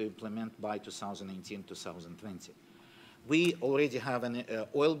successfully to implement by 2019-2020. We already have an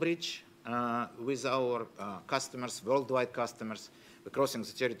oil bridge with our customers, worldwide customers. We're crossing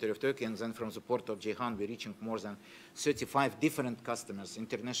the territory of Turkey, and then from the port of Ceyhan, we're reaching more than 35 different customers,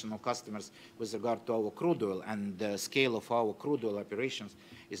 international customers, with regard to our crude oil, and the scale of our crude oil operations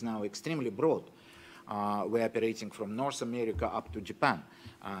is now extremely broad. We're operating from North America up to Japan.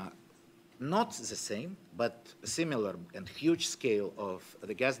 Not the same, but similar and huge scale of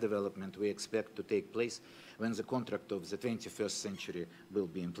the gas development we expect to take place when the contract of the 21st century will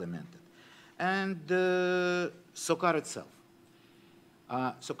be implemented. And SOCAR itself.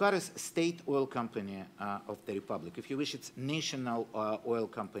 SOCAR is state oil company of the Republic. If you wish, it's national oil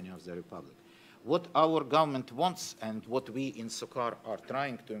company of the Republic. What our government wants and what we in SOCAR are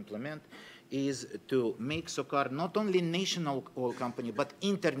trying to implement is to make SOCAR not only national oil company, but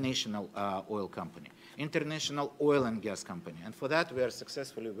international oil company, international oil and gas company. And for that, we are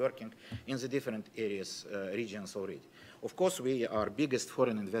successfully working in the different areas, regions already. Of course, we are biggest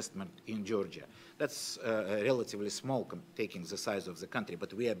foreign investment in Georgia. That's relatively small, taking the size of the country,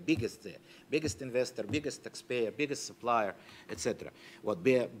 but we are biggest there. Biggest investor, biggest taxpayer, biggest supplier, etc. What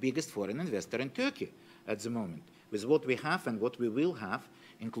we are biggest foreign investor in Turkey at the moment. With what we have and what we will have,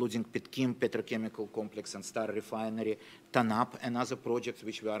 including Petkim petrochemical complex and Star Refinery, TANAP, and other projects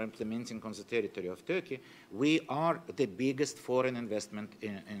which we are implementing on the territory of Turkey, we are the biggest foreign investment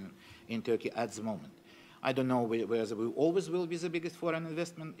in Turkey at the moment. I don't know whether we always will be the biggest foreign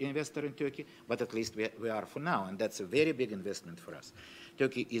investor in Turkey, but at least we are for now, and that's a very big investment for us.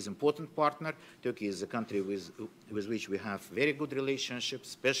 Turkey is an important partner. Turkey is a country with which we have very good relationships,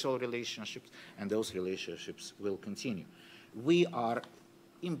 special relationships, and those relationships will continue. We are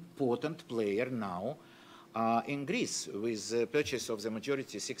important player now in Greece with the purchase of the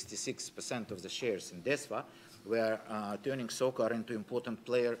majority, 66% of the shares in DESFA. We are turning SOCAR into important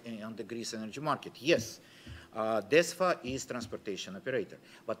player on the Greece energy market. Yes, DESFA is transportation operator,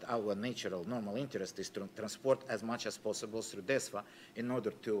 but our natural, normal interest is to transport as much as possible through DESFA in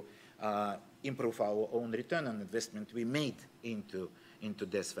order to improve our own return on investment we made into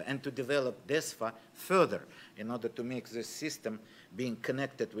DESFA, and to develop DESFA further in order to make this system being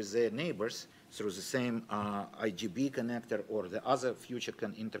connected with their neighbors through the same IGB connector or the other future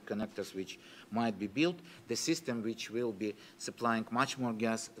interconnectors which might be built, the system which will be supplying much more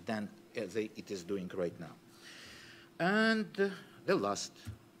gas than it is doing right now. And the last,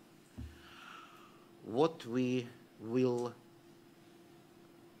 what we will,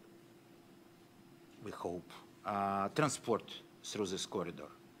 we hope, transport through this corridor.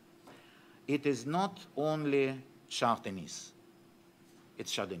 It is not only Shah Deniz.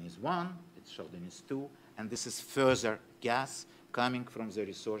 It's Shah Deniz 1, it's Shah Deniz 2, and this is further gas coming from the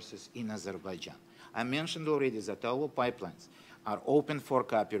resources in Azerbaijan. I mentioned already that our pipelines are open for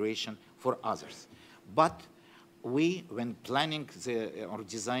cooperation for others. But we, when planning or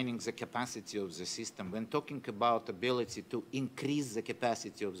designing the capacity of the system, when talking about ability to increase the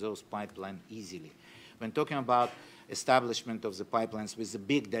capacity of those pipelines easily, when talking about establishment of the pipelines with the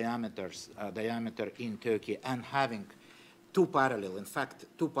big diameter in Turkey and having two parallel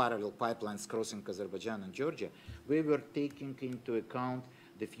pipelines crossing Azerbaijan and Georgia, we were taking into account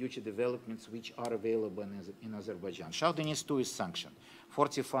the future developments which are available in Azerbaijan. Shah Deniz 2 is sanctioned.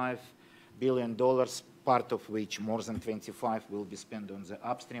 $45 billion, part of which more than 25 will be spent on the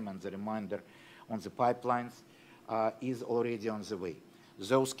upstream and the remainder on the pipelines, is already on the way.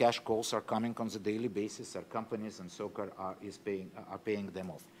 Those cash calls are coming on the daily basis. Our companies and SOCAR are paying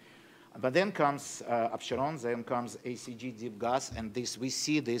them off. But then comes Absheron, then comes ACG deep gas, and we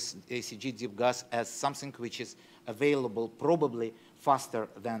see this ACG deep gas as something which is available probably faster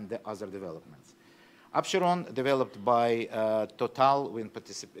than the other developments. Absheron, developed by Total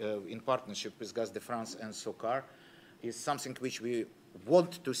in partnership with Gaz de France and SOCAR, is something which we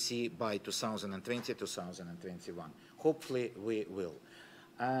want to see by 2020, 2021. Hopefully we will.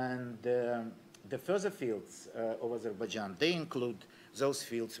 And the further fields of Azerbaijan, they include those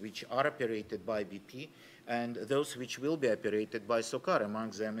fields which are operated by BP and those which will be operated by SOCAR.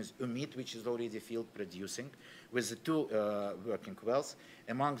 Among them is Umit, which is already field producing with the two working wells.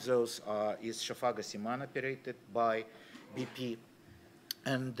 Among those is Shafaga-Siman, operated by BP.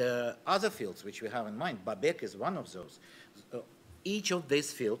 And other fields which we have in mind, Babek is one of those. Each of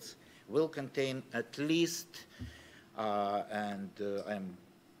these fields will contain at least, I'll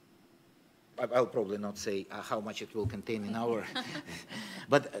probably not say how much it will contain in our,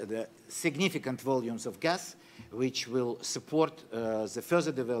 but the significant volumes of gas, which will support the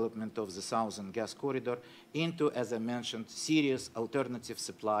further development of the southern gas corridor into, as I mentioned, serious alternative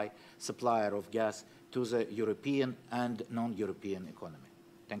supplier of gas to the European and non-European economy.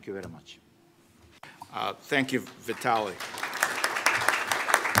 Thank you very much. Thank you, Vitaliy,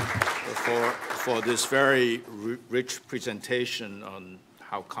 for this very rich presentation on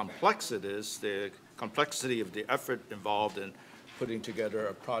how complex it is, the complexity of the effort involved in putting together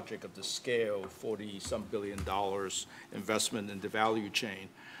a project of the scale, $40-some billion investment in the value chain,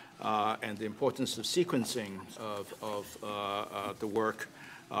 and the importance of sequencing of the work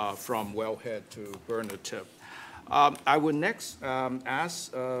from wellhead to burner tip. I would next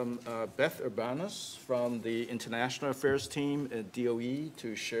ask Beth Urbanas from the International Affairs team at DOE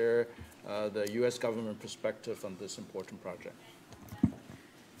to share the U.S. government perspective on this important project.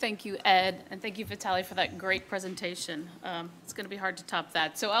 Thank you, Ed, and thank you, Vitaliy, for that great presentation. It's going to be hard to top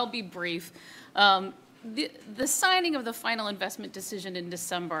that, so I'll be brief. The signing of the final investment decision in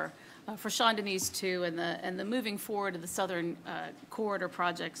December for Shah Deniz 2 and the moving forward of the Southern Corridor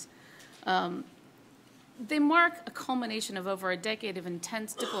projects, they mark a culmination of over a decade of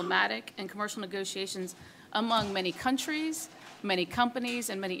intense diplomatic and commercial negotiations among many countries, many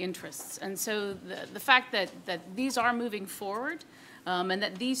companies, and many interests. And so the fact that these are moving forward and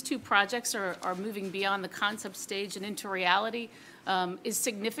that these two projects are moving beyond the concept stage and into reality is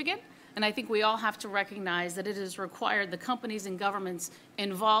significant. And I think we all have to recognize that it has required the companies and governments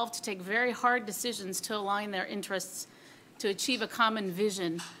involved to take very hard decisions to align their interests to achieve a common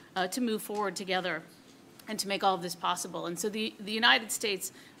vision to move forward together and to make all of this possible. And so the United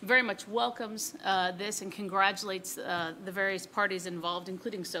States very much welcomes this and congratulates the various parties involved,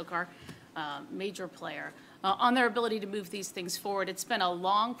 including SOCAR, major player, on their ability to move these things forward. It's been a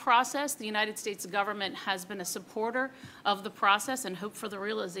long process. The United States government has been a supporter of the process and hope for the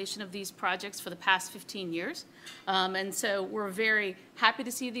realization of these projects for the past 15 years. And so we're very happy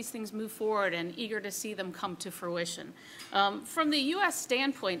to see these things move forward and eager to see them come to fruition. From the U.S.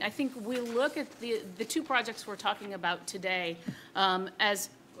 standpoint, I think we look at the two projects we're talking about today as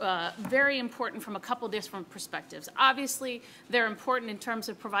very important from a couple different perspectives. Obviously, they're important in terms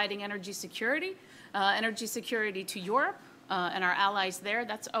of providing energy security to Europe and our allies there.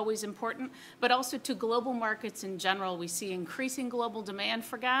 That's always important. But also to global markets in general. We see increasing global demand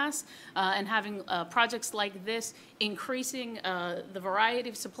for gas and having projects like this increasing the variety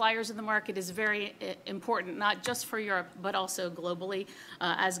of suppliers in the market is very important, not just for Europe, but also globally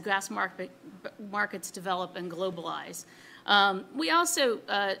as gas markets develop and globalize. We also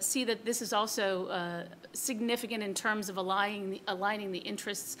see that this is also significant in terms of aligning the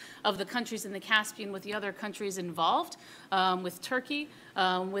interests of the countries in the Caspian with the other countries involved, with Turkey,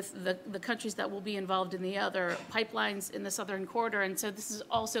 with the countries that will be involved in the other pipelines in the Southern Corridor. And so this is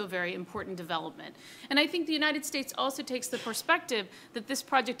also a very important development. And I think the United States also takes the perspective that this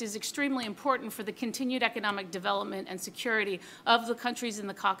project is extremely important for the continued economic development and security of the countries in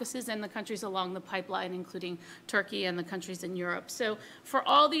the Caucasus and the countries along the pipeline, including Turkey and the countries countries in Europe. So for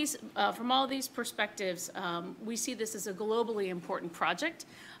all these, from all these perspectives, we see this as a globally important project,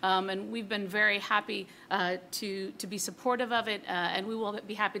 and we've been very happy to be supportive of it, and we will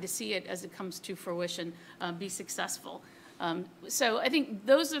be happy to see it as it comes to fruition be successful. So I think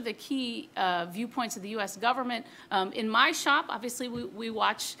those are the key viewpoints of the U.S. government. In my shop, obviously, we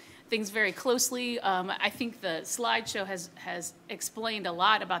watch things very closely. I think the slideshow has explained a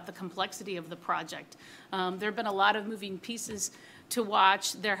lot about the complexity of the project. There have been a lot of moving pieces to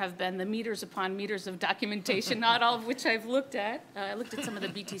watch. There have been the meters upon meters of documentation, not all of which I've looked at. I looked at some of the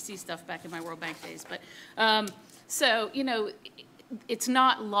BTC stuff back in my World Bank days. But so, you know, it's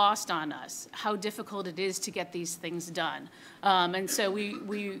not lost on us how difficult it is to get these things done. And so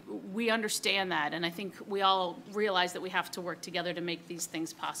we understand that, and I think we all realize that we have to work together to make these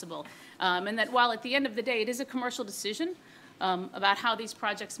things possible. And that while at the end of the day it is a commercial decision about how these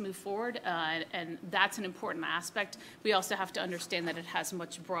projects move forward, and that's an important aspect, we also have to understand that it has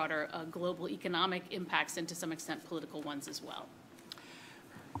much broader global economic impacts and to some extent political ones as well.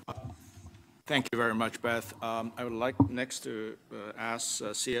 Thank you very much, Beth. I would like next to ask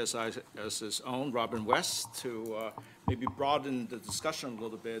CSIS's own Robin West to maybe broaden the discussion a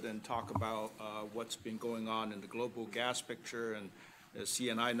little bit and talk about what's been going on in the global gas picture. And as he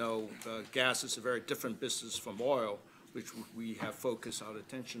and I know, gas is a very different business from oil, which we have focused our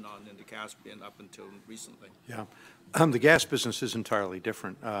attention on in the Caspian up until recently. Yeah, the gas business is entirely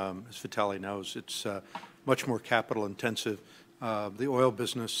different. As Vitaliy knows, it's much more capital intensive. The oil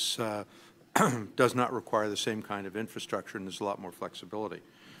business does not require the same kind of infrastructure, and there's a lot more flexibility.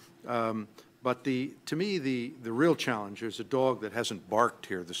 But to me, the real challenge, there's a dog that hasn't barked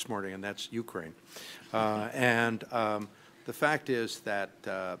here this morning, and that's Ukraine. The fact is that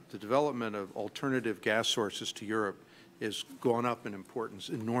the development of alternative gas sources to Europe has gone up in importance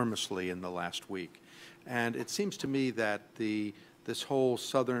enormously in the last week. And it seems to me that this whole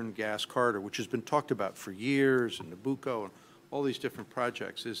southern gas corridor, which has been talked about for years, and Nabucco and all these different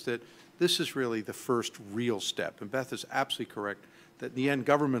projects, is that this is really the first real step. And Beth is absolutely correct that in the end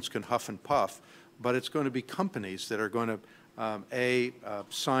governments can huff and puff, but it's going to be companies that are going to,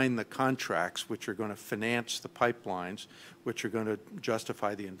 sign the contracts, which are going to finance the pipelines, which are going to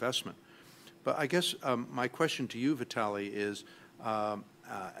justify the investment. But I guess my question to you, Vitaliy, is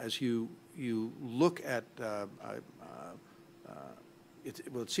as you look at,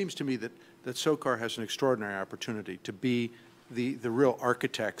 it seems to me that SOCAR has an extraordinary opportunity to be the real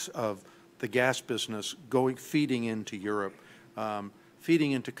architects of the gas business feeding into Europe,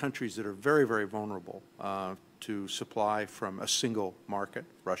 feeding into countries that are very, very vulnerable to supply from a single market,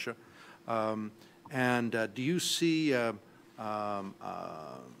 Russia. Do you see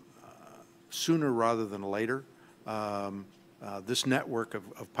sooner rather than later this network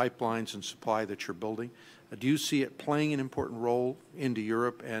of pipelines and supply that you're building? Do you see it playing an important role into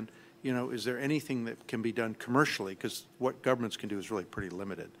Europe? And you know, is there anything that can be done commercially, because what governments can do is really pretty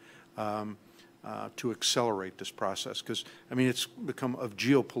limited, to accelerate this process? Because, I mean, it's become of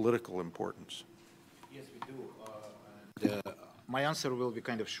geopolitical importance. Yes, we do. My answer will be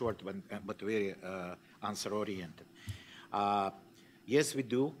kind of short, but very answer-oriented. Yes, we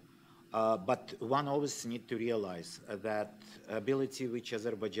do. But one always needs to realize that ability which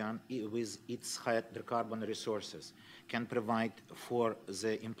Azerbaijan, with its hydrocarbon resources, can provide for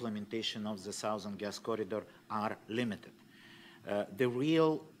the implementation of the Southern Gas Corridor are limited. The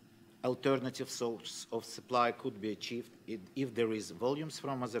real alternative source of supply could be achieved if there is volumes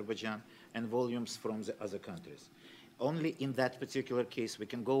from Azerbaijan and volumes from the other countries. Only in that particular case we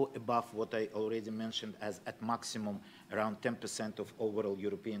can go above what I already mentioned as at maximum around 10% of overall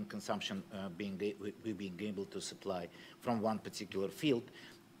European consumption being able to supply from one particular field,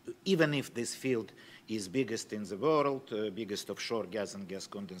 even if this field is biggest in the world, biggest offshore gas and gas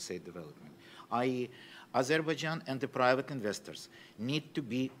condensate development. i.e., Azerbaijan and the private investors need to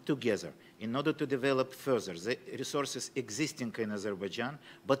be together in order to develop further the resources existing in Azerbaijan,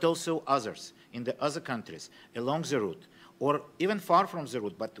 but also others in the other countries along the route, or even far from the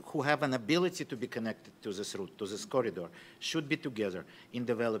route, but who have an ability to be connected to this route, to this corridor, should be together in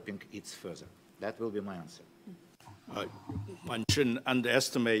developing it further. That will be my answer. One shouldn't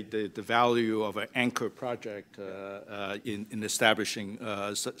underestimate the value of an anchor project in establishing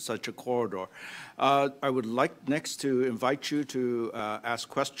such a corridor. I would like next to invite you to ask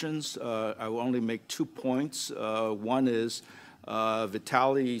questions. I will only make 2 points. One is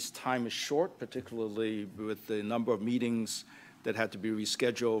Vitaliy's time is short, particularly with the number of meetings that had to be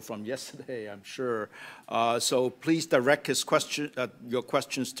rescheduled from yesterday, I'm sure. So please direct your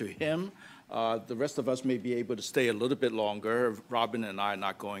questions to him. The rest of us may be able to stay a little bit longer. Robin and I are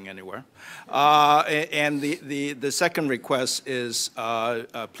not going anywhere. And the second request is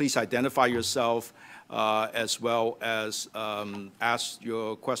please identify yourself as well as ask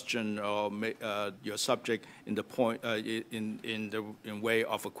your question or your subject in the point in way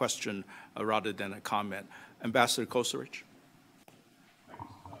of a question rather than a comment. Ambassador Kosarich.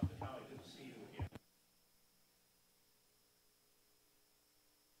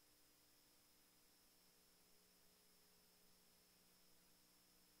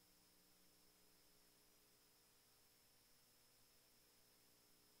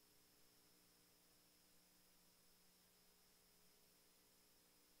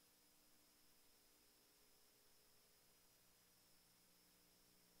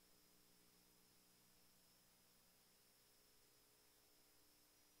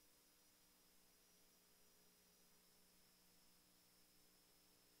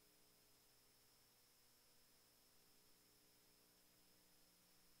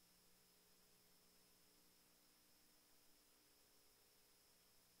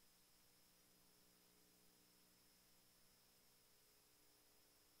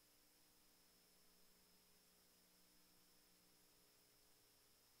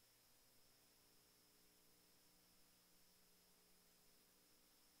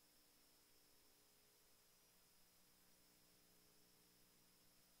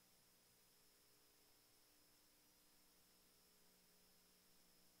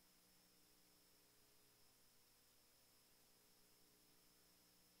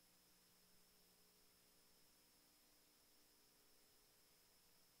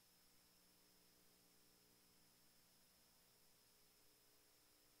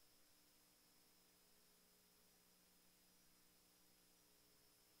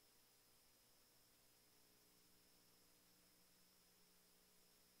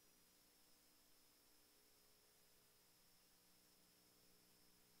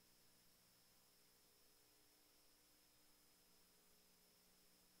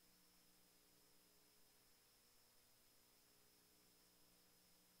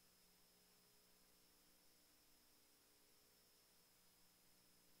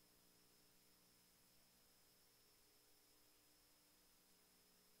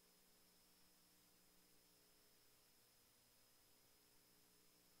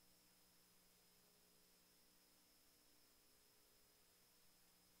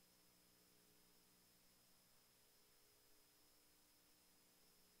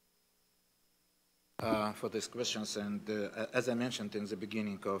 For these questions, and as I mentioned in the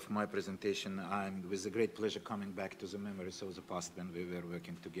beginning of my presentation, I'm with a great pleasure coming back to the memories of the past when we were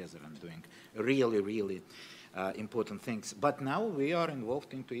working together and doing really important things. But now we are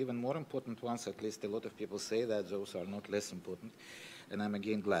involved into even more important ones. At least a lot of people say that those are not less important, and I'm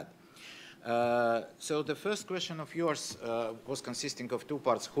again glad. So the first question of yours was consisting of two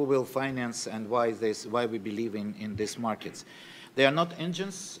parts: who will finance and why we believe in these markets. They are not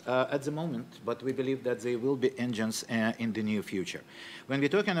engines at the moment, but we believe that they will be engines in the near future. When we're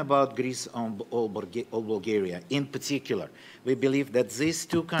talking about Greece or Bulgaria in particular, we believe that these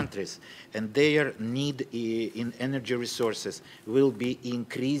two countries and their need in energy resources will be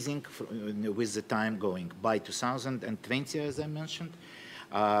increasing with the time going. By 2020, as I mentioned,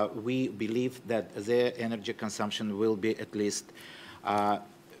 we believe that their energy consumption will be at least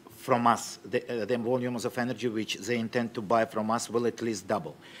from us, the volumes of energy which they intend to buy from us will at least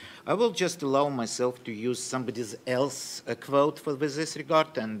double. I will just allow myself to use somebody else's quote for this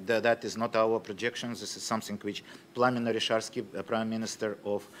regard, and that is not our projections. This is something which Plamen Oresharski, Prime Minister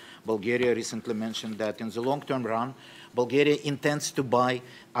of Bulgaria, recently mentioned, that in the long-term run, Bulgaria intends to buy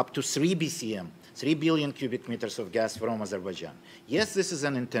up to 3 BCM, 3 billion cubic meters of gas from Azerbaijan. Yes, this is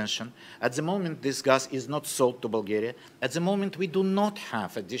an intention. At the moment, this gas is not sold to Bulgaria. At the moment, we do not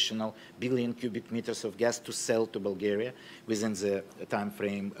have additional billion cubic meters of gas to sell to Bulgaria within the time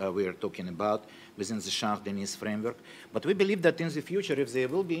frame we are talking about, within the Shah Deniz framework. But we believe that in the future, if there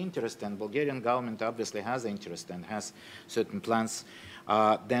will be interest, and Bulgarian government obviously has interest and has certain plans,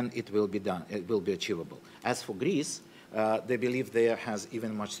 then it will be done. It will be achievable. As for Greece, they believe there has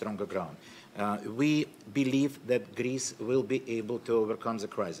even much stronger ground. We believe that Greece will be able to overcome the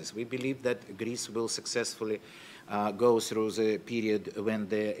crisis. We believe that Greece will successfully go through the period when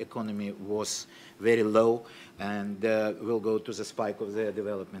the economy was very low and will go to the spike of the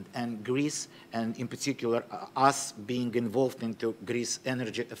development. And Greece, and in particular us being involved into Greece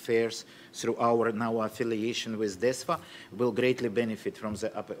energy affairs through our now affiliation with DESFA, will greatly benefit from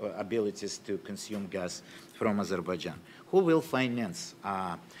the abilities to consume gas from Azerbaijan. Who will finance?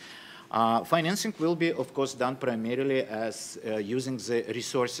 Financing will be, of course, done primarily as using the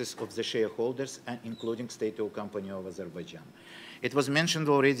resources of the shareholders, and including state-owned company of Azerbaijan. It was mentioned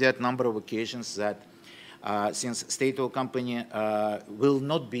already at a number of occasions that since state-owned company will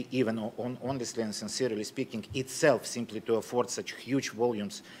not be even, honestly and sincerely speaking, itself simply to afford such huge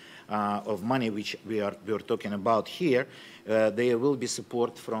volumes of money which we're talking about here, there will be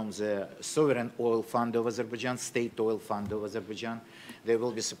support from the Sovereign Oil Fund of Azerbaijan, State Oil Fund of Azerbaijan. There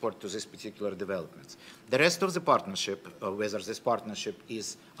will be support to this particular developments. The rest of the partnership, whether this partnership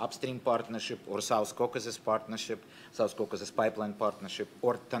is upstream partnership or South Caucasus partnership, South Caucasus pipeline partnership,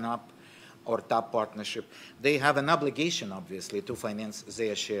 or TANAP, or TAP partnership, they have an obligation, obviously, to finance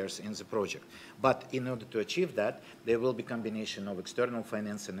their shares in the project. But in order to achieve that, there will be a combination of external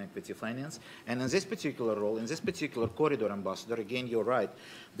finance and equity finance. And in this particular role, in this particular corridor, Ambassador, again, you're right,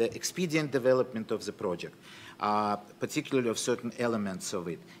 the expedient development of the project, particularly of certain elements of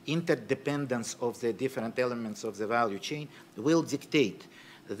it, interdependence of the different elements of the value chain, will dictate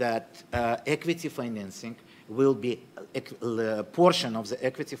that equity financing will be, a portion of the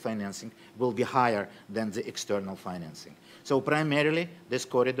equity financing will be higher than the external financing. So primarily, this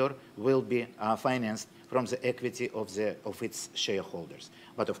corridor will be financed from the equity of its shareholders.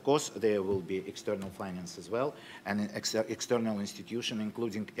 But of course, there will be external finance as well, and external institution,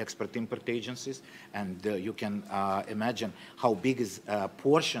 including export-import agencies. And you can imagine how big is a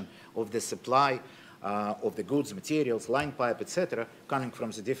portion of the supply of the goods, materials, line pipe, etc., coming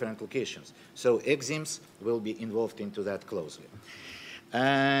from the different locations. So EXIMs will be involved into that closely.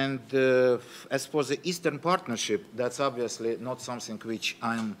 And as for the Eastern Partnership, that's obviously not something which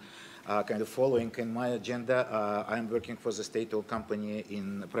I'm kind of following in my agenda. I'm working for the state-owned company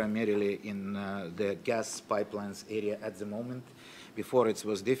primarily in the gas pipelines area at the moment. Before it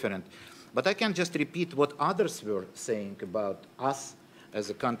was different. But I can just repeat what others were saying about us as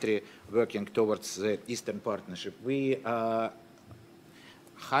a country working towards the Eastern Partnership. We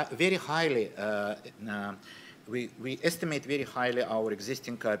very highly, we estimate very highly our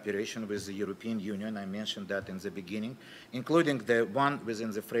existing cooperation with the European Union. I mentioned that in the beginning, including the one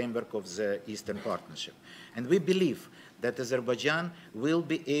within the framework of the Eastern Partnership. And we believe that Azerbaijan will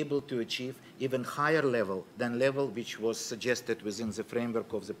be able to achieve even higher level than level which was suggested within the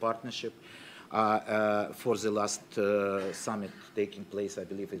framework of the partnership for the last summit taking place, I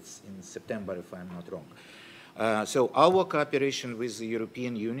believe it's in September, if I'm not wrong. So our cooperation with the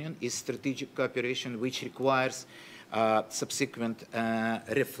European Union is strategic cooperation, which requires subsequent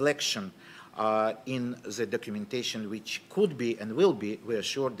reflection in the documentation, which could be and will be, we are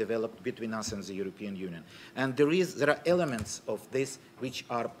sure, developed between us and the European Union. And there are elements of this which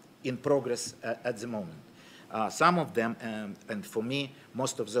are in progress at the moment. Some of them, and for me,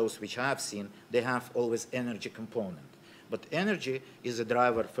 most of those which I have seen, they have always energy component. But energy is a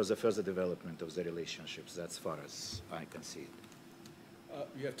driver for the further development of the relationships, as far as I can see it.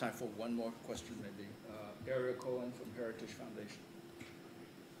 You have time for one more question, maybe. Ariel Cohen from Heritage Foundation.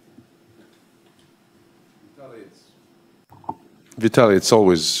 Vitaliy, it's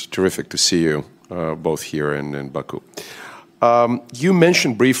always terrific to see you, both here and in Baku. You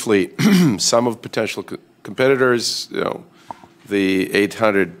mentioned briefly some of the potential competitors, you know, the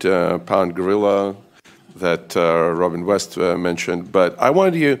 800-pound gorilla that Robin West mentioned, but I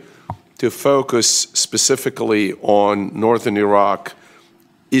wanted you to focus specifically on northern Iraq,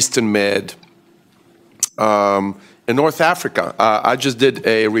 Eastern Med, and North Africa. I just did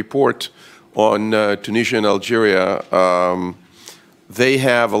a report on Tunisia and Algeria. They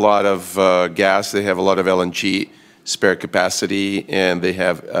have a lot of gas, they have a lot of LNG spare capacity, and they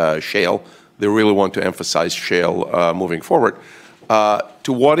have shale. They really want to emphasize shale moving forward.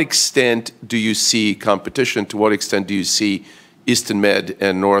 To what extent do you see competition? To what extent do you see Eastern Med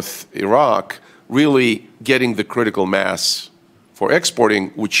and North Iraq really getting the critical mass for exporting,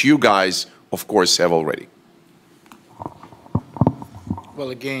 which you guys, of course, have already?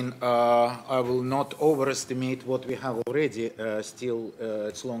 Well, again, I will not overestimate what we have already. Still,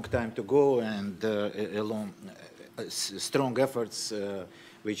 it's a long time to go, and strong efforts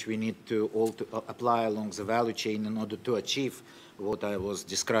which we need to all apply along the value chain in order to achieve what I was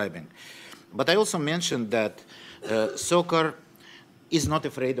describing. But I also mentioned that SOCAR is not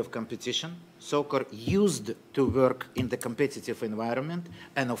afraid of competition. SOCAR used to work in the competitive environment,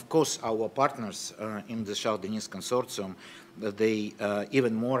 and of course our partners in the Shah Deniz consortium, they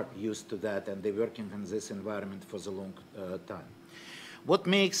even more used to that, and they're working in this environment for the long time. What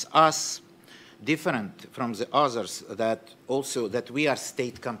makes us different from the others that also that we are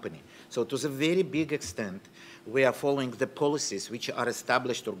state company. So to a very big extent, we are following the policies which are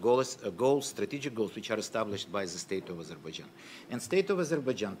established, or goals, strategic goals, which are established by the state of Azerbaijan. And state of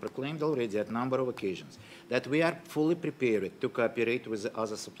Azerbaijan proclaimed already at a number of occasions that we are fully prepared to cooperate with the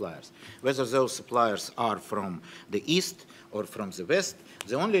other suppliers. Whether those suppliers are from the east or from the west,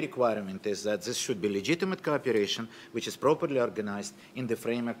 the only requirement is that this should be legitimate cooperation, which is properly organized in the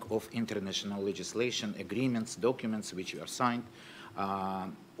framework of international legislation, agreements, documents which are signed,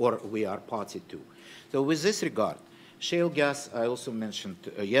 or we are party to. So with this regard, shale gas, I also mentioned,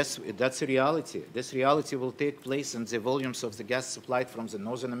 yes, that's a reality. This reality will take place, and the volumes of the gas supplied from the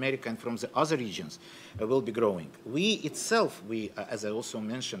Northern America and from the other regions will be growing. We itself, as I also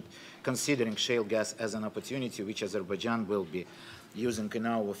mentioned, considering shale gas as an opportunity which Azerbaijan will be using in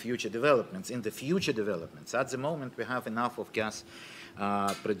our future developments. In the future developments, at the moment we have enough of gas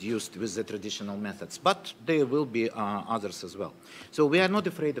produced with the traditional methods, but there will be others as well. So we are not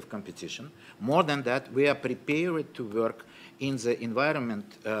afraid of competition. More than that, we are prepared to work in the environment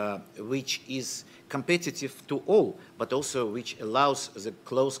which is competitive to all, but also which allows the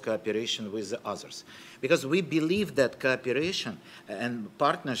close cooperation with the others. Because we believe that cooperation and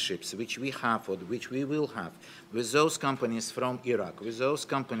partnerships which we have, or which we will have, with those companies from Iraq, with those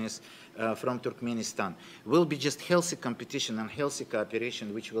companies from Turkmenistan, will be just healthy competition and healthy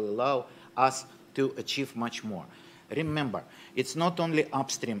cooperation which will allow us to achieve much more. Remember, it's not only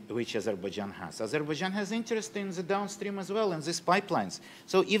upstream which Azerbaijan has. Azerbaijan has interest in the downstream as well, in these pipelines.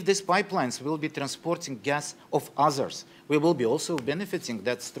 So if these pipelines will be transporting gas of others, we will be also benefiting.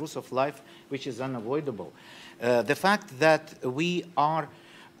 That's truth of life, which is unavoidable. The fact that we are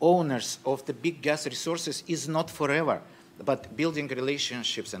owners of the big gas resources is not forever, but building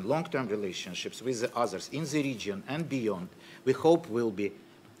relationships and long-term relationships with the others in the region and beyond, we hope will be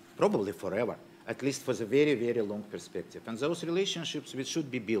probably forever, at least for the very, very long perspective. And those relationships which should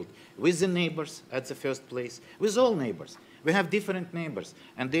be built with the neighbors at the first place, with all neighbors. We have different neighbors,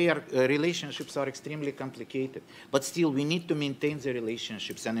 and their relationships are extremely complicated. But still, we need to maintain the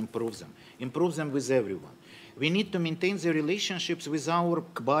relationships and improve them with everyone. We need to maintain the relationships with our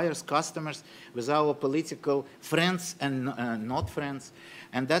buyers, customers, with our political friends and not friends.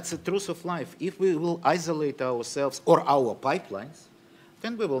 And that's the truth of life. If we will isolate ourselves or our pipelines,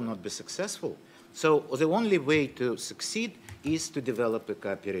 then we will not be successful. So the only way to succeed is to develop a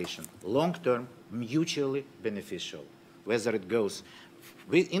cooperation, long-term, mutually beneficial, whether it goes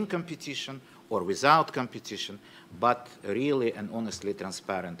in competition or without competition, but really and honestly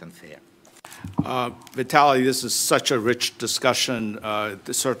transparent and fair. Vitaliy, this is such a rich discussion.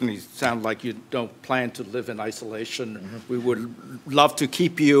 It certainly sounds like you don't plan to live in isolation. Mm-hmm. We would love to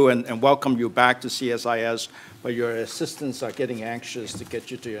keep you and welcome you back to CSIS, but your assistants are getting anxious to get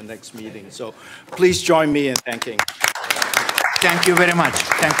you to your next meeting. So please join me in thanking. Thank you very much.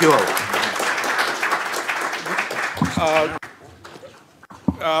 Thank you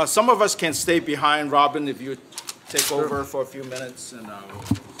all. Some of us can stay behind. Robin, if you take over for a few minutes. And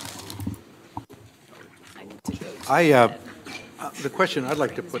the question I'd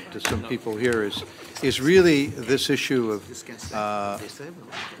like to put to some people here is really this issue of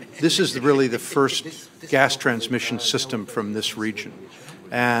this is really the first gas transmission system from this region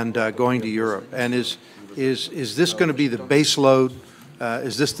and going to Europe. And is this going to be the base load?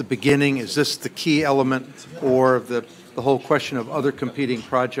 Is this the beginning? Is this the key element, or the whole question of other competing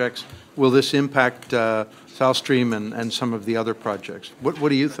projects? Will this impact South Stream and some of the other projects? What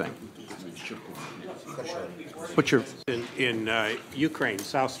do you think? In Ukraine,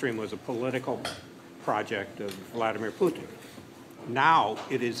 South Stream was a political project of Vladimir Putin. Now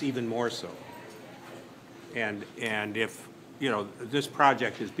it is even more so. And if this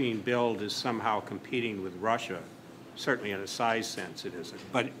project is being billed as somehow competing with Russia, certainly in a size sense it isn't.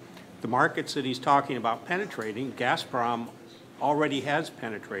 But the markets that he's talking about penetrating, Gazprom already has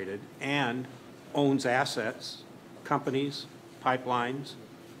penetrated and owns assets, companies, pipelines.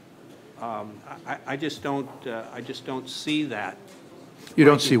 I just don't see that. You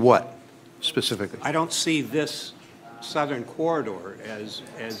don't see what specifically? I don't see this southern corridor as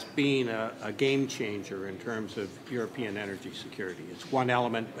being a game changer in terms of European energy security. It's one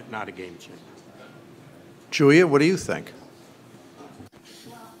element, but not a game changer. Julia, what do you think?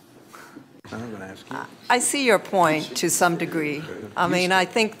 I'm going to ask you. I see your point to some degree. I mean, I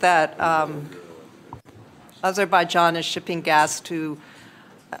think that Azerbaijan is shipping gas to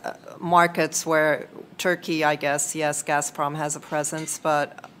markets where Turkey, I guess, yes, Gazprom has a presence,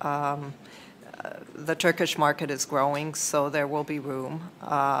 but the Turkish market is growing, so there will be room.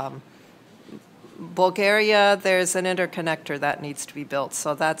 Bulgaria, there's an interconnector that needs to be built,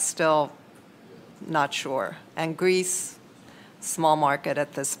 so that's still not sure. And Greece, small market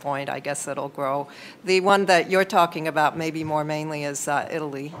at this point. I guess it'll grow. The one that you're talking about maybe more mainly is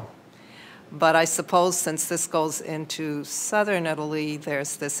Italy. But I suppose since this goes into southern Italy,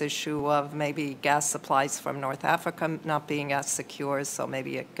 there's this issue of maybe gas supplies from North Africa not being as secure, so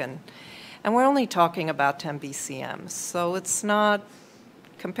maybe it can, and we're only talking about 10 BCM. So it's not,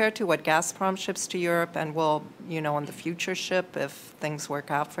 compared to what Gazprom ships to Europe and will, in the future ship if things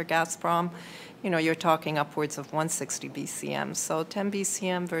work out for Gazprom, you're talking upwards of 160 BCM. So 10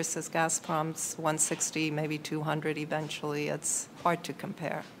 BCM versus Gazprom's 160, maybe 200 eventually, it's hard to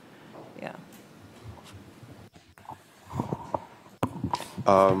compare. Yeah.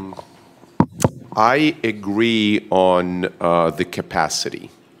 I agree on the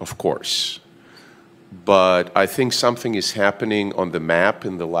capacity, of course. But I think something is happening on the map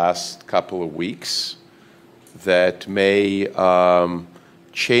in the last couple of weeks that may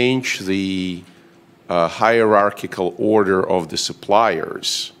change the hierarchical order of the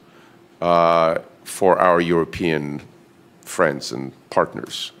suppliers for our European friends and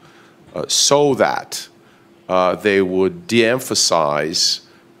partners. So that they would de-emphasize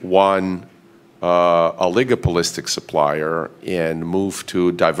one oligopolistic supplier and move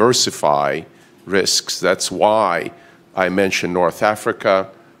to diversify risks. That's why I mentioned North Africa,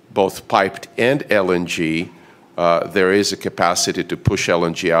 both piped and LNG. There is a capacity to push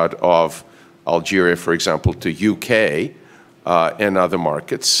LNG out of Algeria, for example, to UK and other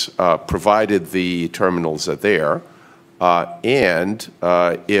markets, provided the terminals are there. And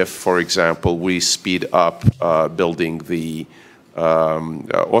if, for example, we speed up building the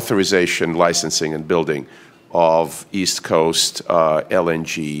authorization, licensing, and building of East Coast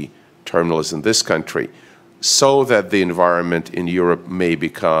LNG terminals in this country, so that the environment in Europe may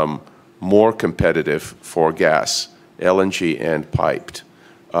become more competitive for gas, LNG, and piped.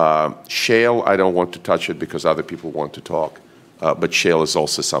 Shale, I don't want to touch it because other people want to talk, but shale is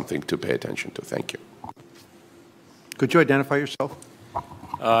also something to pay attention to. Thank you. Could you identify yourself?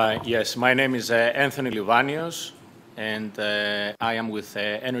 Yes, my name is Anthony Livanios, and I am with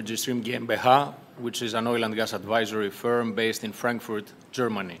Energy Stream GmbH, which is an oil and gas advisory firm based in Frankfurt,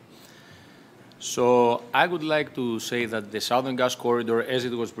 Germany. So I would like to say that the Southern Gas Corridor, as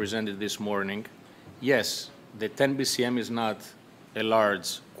it was presented this morning, yes, the 10 BCM is not a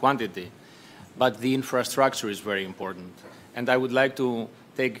large quantity, but the infrastructure is very important. And I would like to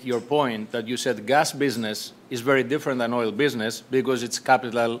take your point that you said gas business is very different than oil business because it's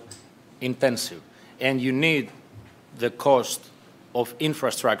capital intensive. And you need the cost of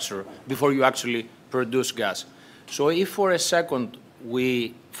infrastructure before you actually produce gas. So if for a second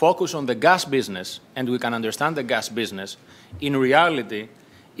we focus on the gas business and we can understand the gas business, in reality,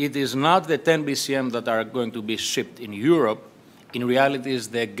 it is not the 10 BCM that are going to be shipped in Europe. In reality, it's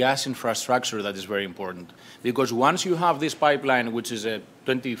the gas infrastructure that is very important. Because once you have this pipeline, which is a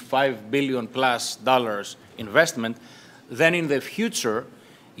 $25 billion plus investment, then in the future,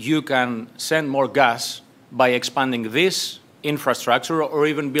 you can send more gas by expanding this infrastructure or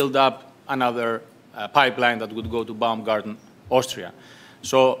even build up another pipeline that would go to Baumgarten, Austria.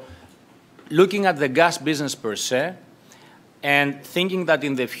 So looking at the gas business per se, and thinking that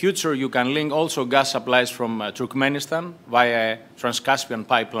in the future you can link also gas supplies from Turkmenistan via Trans-Caspian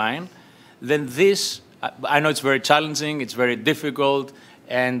pipeline, then this, I know it's very challenging, it's very difficult,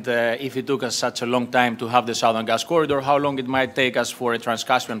 and if it took us such a long time to have the Southern Gas Corridor, how long it might take us for a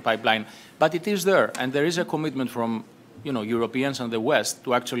Trans-Caspian pipeline. But it is there, and there is a commitment from Europeans and the West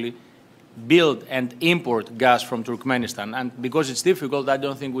to actually build and import gas from Turkmenistan. And because it's difficult, I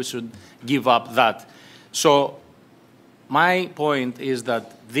don't think we should give up that. So my point is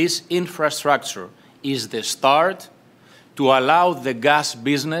that this infrastructure is the start to allow the gas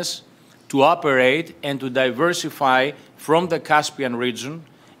business to operate and to diversify from the Caspian region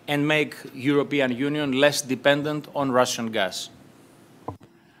and make European Union less dependent on Russian gas.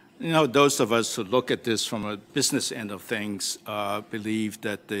 Those of us who look at this from a business end of things believe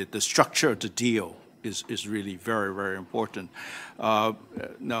that the structure of the deal is really very, very important.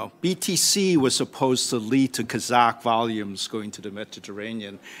 Now, BTC was supposed to lead to Kazakh volumes going to the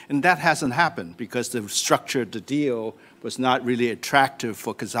Mediterranean, and that hasn't happened because the structure of the deal was not really attractive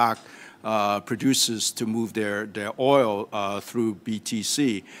for Kazakh producers to move their oil through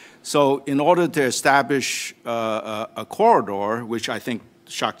BTC. So in order to establish a corridor, which I think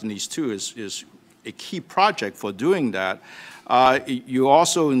Shah Deniz 2 is a key project for doing that, you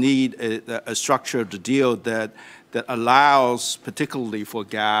also need a structure of the deal that allows, particularly for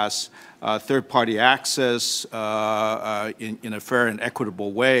gas, third-party access in a fair and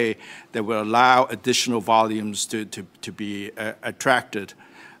equitable way that will allow additional volumes to be attracted.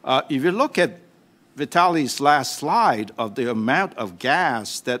 If you look at Vitaly's last slide of the amount of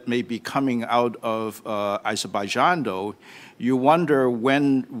gas that may be coming out of Azerbaijan, though, you wonder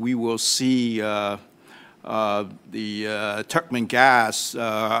when we will see the Turkmen gas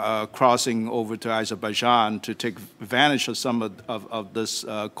crossing over to Azerbaijan to take advantage of some of this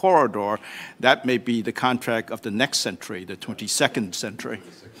corridor. That may be the contract of the next century, the 22nd century.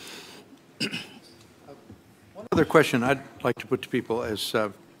 One other question I'd like to put to people is,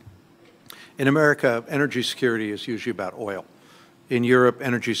 in America, energy security is usually about oil. In Europe,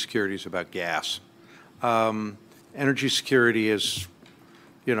 energy security is about gas. Energy security is,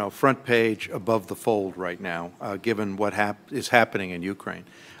 you know, front page above the fold right now, given what is happening in Ukraine.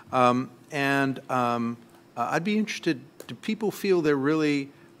 I'd be interested, do people feel they're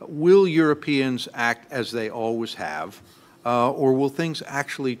really, will Europeans act as they always have, or will things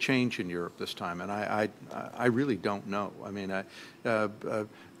actually change in Europe this time? And I really don't know. I mean,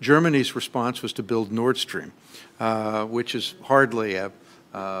 Germany's response was to build Nord Stream, which is hardly a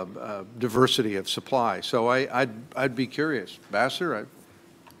diversity of supply. So I'd be curious. Vassar?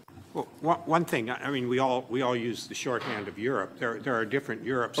 Well, one thing, I mean, we all use the shorthand of Europe. There are different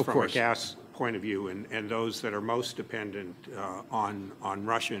Europes from a gas point of view, and those that are most dependent on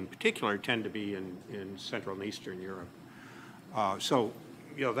Russia in particular tend to be in Central and Eastern Europe. So,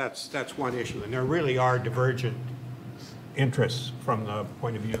 you know, that's one issue, and there really are divergent interests from the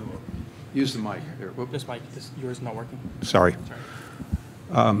point of view. Use the mic here. This mic, yours is not working. Sorry.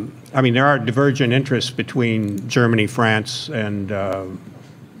 I mean, there are divergent interests between Germany, France, and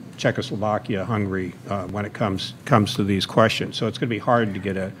Czechoslovakia, Hungary, when it comes to these questions. So it's going to be hard to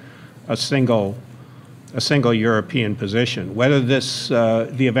get a single European position. Whether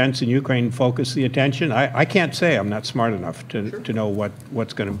the events in Ukraine focus the attention, I can't say. I'm not smart enough to know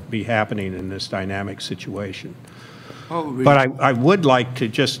what's going to be happening in this dynamic situation. But I would like to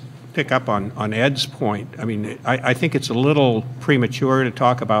just pick up on Ed's point. I mean, I think it's a little premature to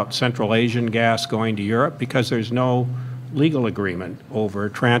talk about Central Asian gas going to Europe because there's no legal agreement over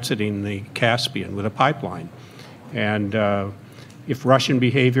transiting the Caspian with a pipeline. And if Russian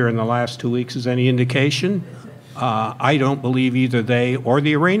behavior in the last 2 weeks is any indication, I don't believe either they or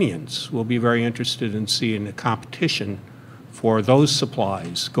the Iranians will be very interested in seeing a competition for those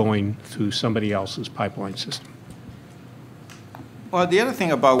supplies going through somebody else's pipeline system. Well, the other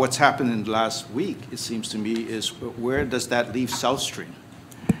thing about what's happened in the last week, it seems to me, is where does that leave South Stream?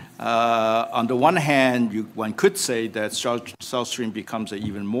 On the one hand, one could say that South Stream becomes an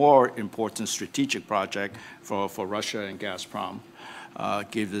even more important strategic project for Russia and Gazprom,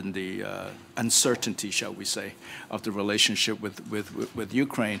 given the uncertainty, shall we say, of the relationship with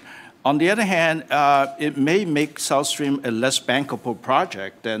Ukraine. On the other hand, it may make South Stream a less bankable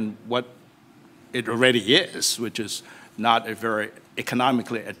project than what it already is, which is not a very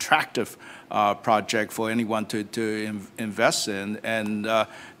economically attractive project for anyone to invest in. And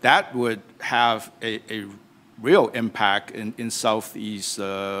that would have a real impact in Southeast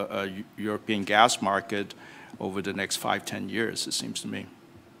European gas market over the next 5–10 years, it seems to me.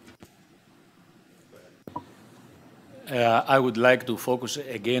 I would like to focus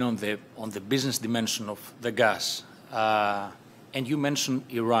again on the business dimension of the gas. And you mentioned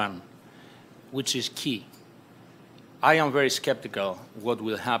Iran, which is key. I am very skeptical what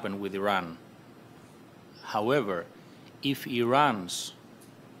will happen with Iran. However, if Iran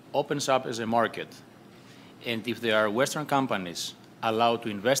opens up as a market, and if there are Western companies allowed to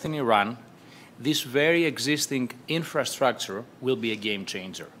invest in Iran, this very existing infrastructure will be a game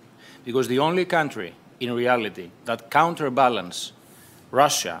changer. Because the only country, in reality, that counterbalance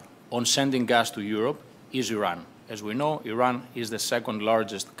Russia on sending gas to Europe is Iran. As we know, Iran is the second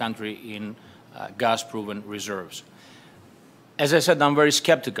largest country in gas-proven reserves. As I said, I'm very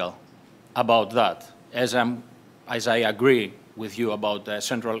skeptical about that, as I agree with you about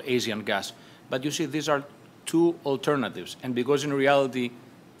Central Asian gas. But you see, these are two alternatives. And because in reality,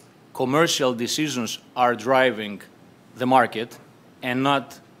 commercial decisions are driving the market and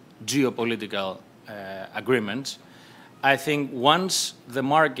not geopolitical agreements, I think once the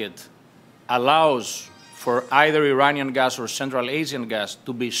market allows for either Iranian gas or Central Asian gas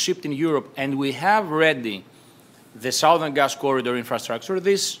to be shipped in Europe, and we have ready the Southern Gas Corridor infrastructure,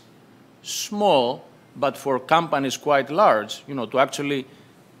 this small, but for companies quite large, you know, to actually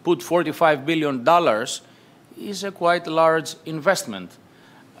put $45 billion is a quite large investment.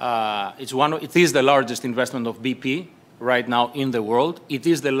 It is the largest investment of BP right now in the world. It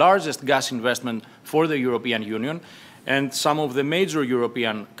is the largest gas investment for the European Union. And some of the major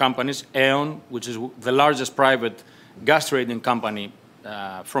European companies, E.ON, which is the largest private gas trading company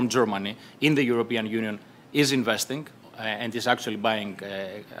from Germany in the European Union, is investing and is actually buying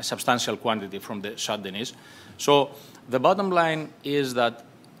a substantial quantity from the Shah Deniz. So the bottom line is that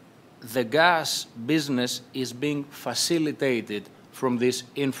the gas business is being facilitated from this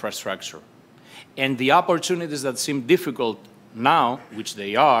infrastructure. And the opportunities that seem difficult now, which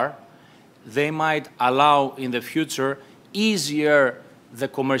they are, they might allow in the future easier the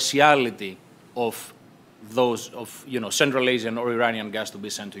commerciality of those of Central Asian or Iranian gas to be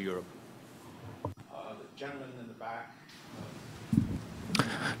sent to Europe. The gentleman in the back.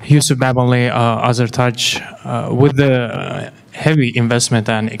 Yusuf Babali, Azertaj, with the heavy investment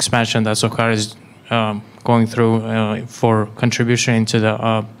and expansion that SOCAR is going through for contribution into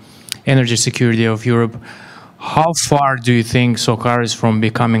the energy security of Europe, how far do you think SOCAR is from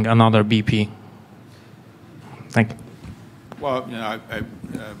becoming another BP? Thank you. Well,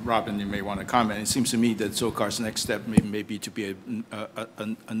 Robin, you may want to comment. It seems to me that SOCAR's next step may be to be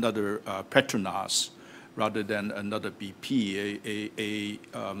another Petronas rather than another BP, a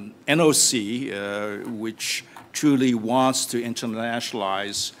NOC which truly wants to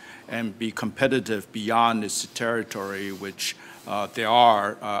internationalize and be competitive beyond its territory, which there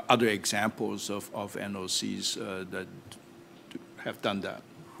are other examples of NOCs that have done that.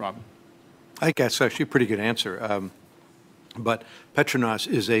 Robin? I think that's actually a pretty good answer. But Petronas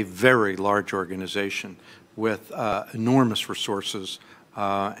is a very large organization with enormous resources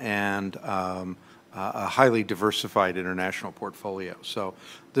and a highly diversified international portfolio. So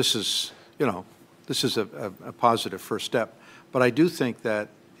this is, this is a positive first step. But I do think that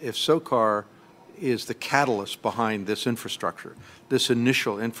if SOCAR is the catalyst behind this infrastructure, this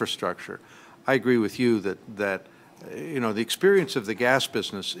initial infrastructure, I agree with you that the experience of the gas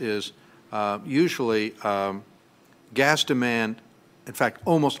business is usually gas demand, in fact,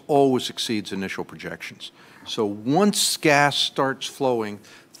 almost always exceeds initial projections. So once gas starts flowing,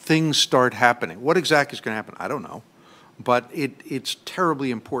 things start happening. What exactly is going to happen? I don't know. But it's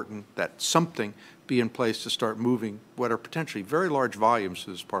terribly important that something be in place to start moving what are potentially very large volumes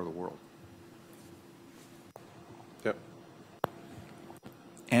to this part of the world. Yep.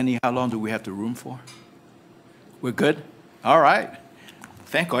 Annie, how long do we have the room for? We're good? All right.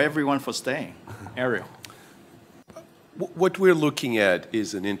 Thank everyone for staying. Ariel. What we're looking at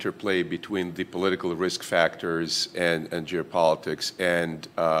is an interplay between the political risk factors and geopolitics and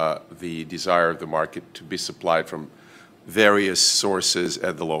the desire of the market to be supplied from various sources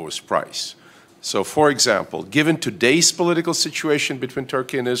at the lowest price. So, for example, given today's political situation between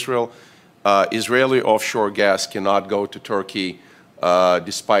Turkey and Israel, Israeli offshore gas cannot go to Turkey,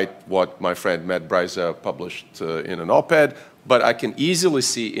 despite what my friend Matt Bryza published in an op-ed. But I can easily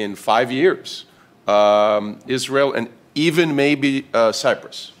see in 5 years, Israel and even maybe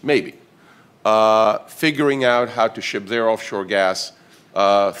Cyprus, maybe, figuring out how to ship their offshore gas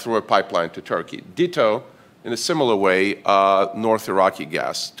through a pipeline to Turkey. Ditto, in a similar way, North Iraqi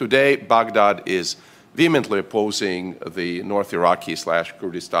gas. Today, Baghdad is vehemently opposing the North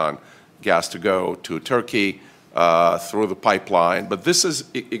Iraqi/Kurdistan gas to go to Turkey through the pipeline. But this is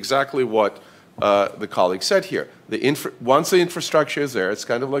exactly what the colleague said here. Once the infrastructure is there, it's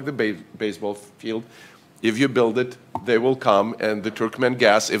kind of like the baseball field. If you build it, they will come, and the Turkmen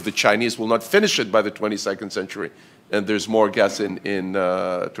gas, if the Chinese will not finish it by the 22nd century, and there's more gas in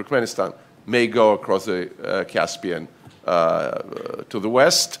Turkmenistan, may go across the Caspian to the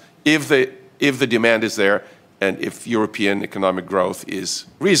west, if the demand is there, and if European economic growth is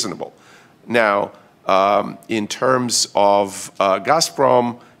reasonable. Now, in terms of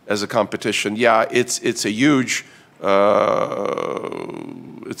Gazprom as a competition, yeah, it's a huge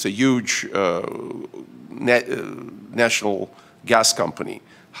national gas company.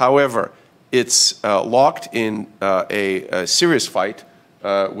 However, it's locked in a serious fight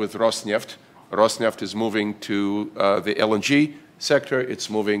with Rosneft. Rosneft is moving to the LNG sector. It's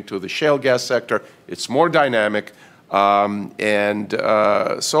moving to the shale gas sector. It's more dynamic. And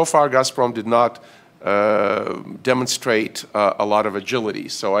so far, Gazprom did not demonstrate a lot of agility.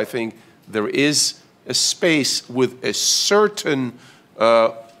 So I think there is a space with a certain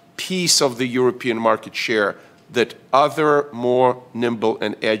piece of the European market share that other more nimble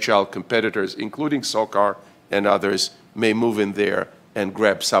and agile competitors, including SOCAR and others, may move in there and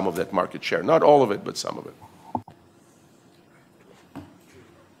grab some of that market share. Not all of it, but some of it.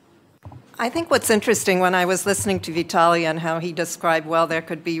 I think what's interesting when I was listening to Vitaliy and how he described, well, there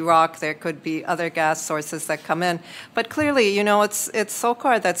could be rock, there could be other gas sources that come in. But clearly, it's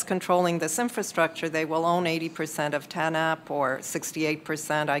SOCAR that's controlling this infrastructure. They will own 80% of TANAP, or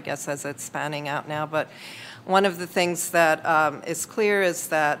 68%, I guess, as it's spanning out now. But one of the things that is clear is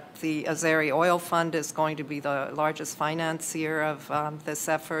that the Azeri Oil Fund is going to be the largest financier of this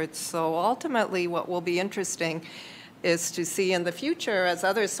effort. So ultimately, what will be interesting is to see in the future, as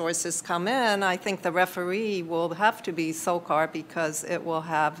other sources come in, I think the referee will have to be SOCAR because it will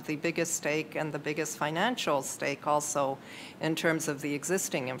have the biggest stake and the biggest financial stake also in terms of the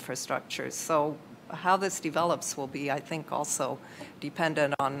existing infrastructure. So how this develops will be, I think, also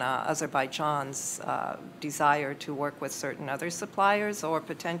dependent on Azerbaijan's desire to work with certain other suppliers, or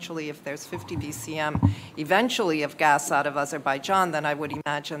potentially if there's 50 BCM eventually of gas out of Azerbaijan, then I would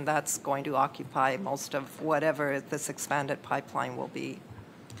imagine that's going to occupy most of whatever this expanded pipeline will be.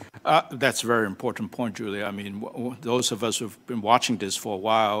 That's a very important point, Julia. I mean, those of us who've been watching this for a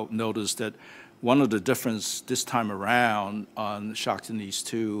while notice that one of the differences this time around on Shah Deniz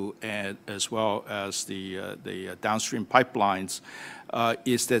 2 and as well as the downstream pipelines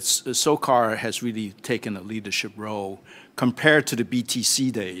is that SOCAR has really taken a leadership role compared to the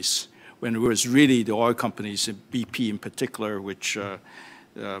BTC days when it was really the oil companies, BP in particular, which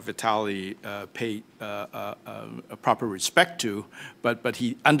Vitaliy paid a proper respect to, but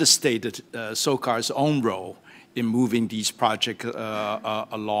he understated SOCAR's own role in moving these projects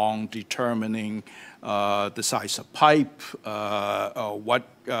along, determining the size of pipe, what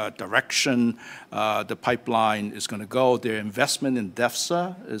direction the pipeline is going to go. Their investment in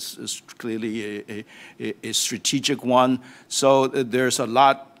DEFSA is clearly a strategic one. So there's a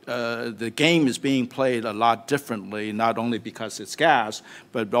lot, the game is being played a lot differently, not only because it's gas,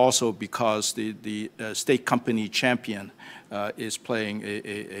 but also because the state company champion is playing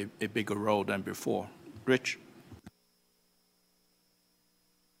a bigger role than before. Rich?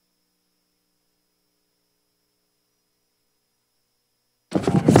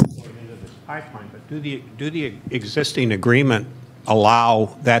 Pipeline, but do the existing agreement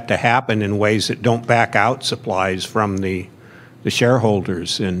allow that to happen in ways that don't back out supplies from the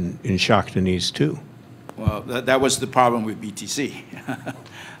shareholders in Shah Deniz too? Well, that was the problem with BTC.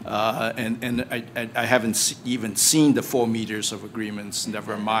 And I haven't even seen the 4 meters of agreements,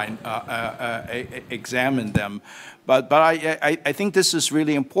 never mind examine them. But I think this is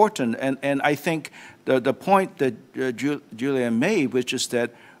really important. And I think the point that Julia made, which is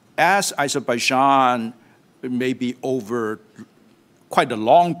that as Azerbaijan, maybe over quite a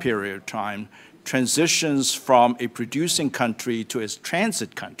long period of time, transitions from a producing country to a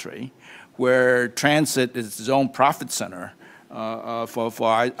transit country, where transit is its own profit center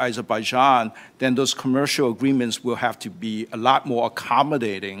for Azerbaijan, then those commercial agreements will have to be a lot more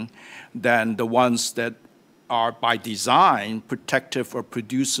accommodating than the ones that are by design protective for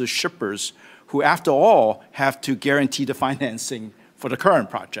producers, shippers, who after all have to guarantee the financing for the current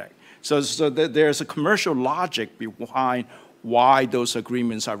project. So there's a commercial logic behind why those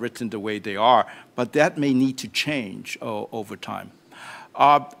agreements are written the way they are, but that may need to change over time.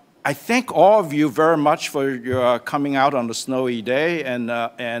 I thank all of you very much for your coming out on a snowy day,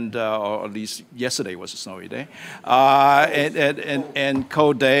 or at least yesterday was a snowy day, and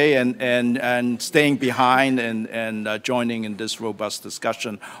cold day, and staying behind and joining in this robust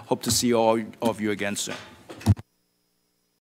discussion. Hope to see all of you again soon.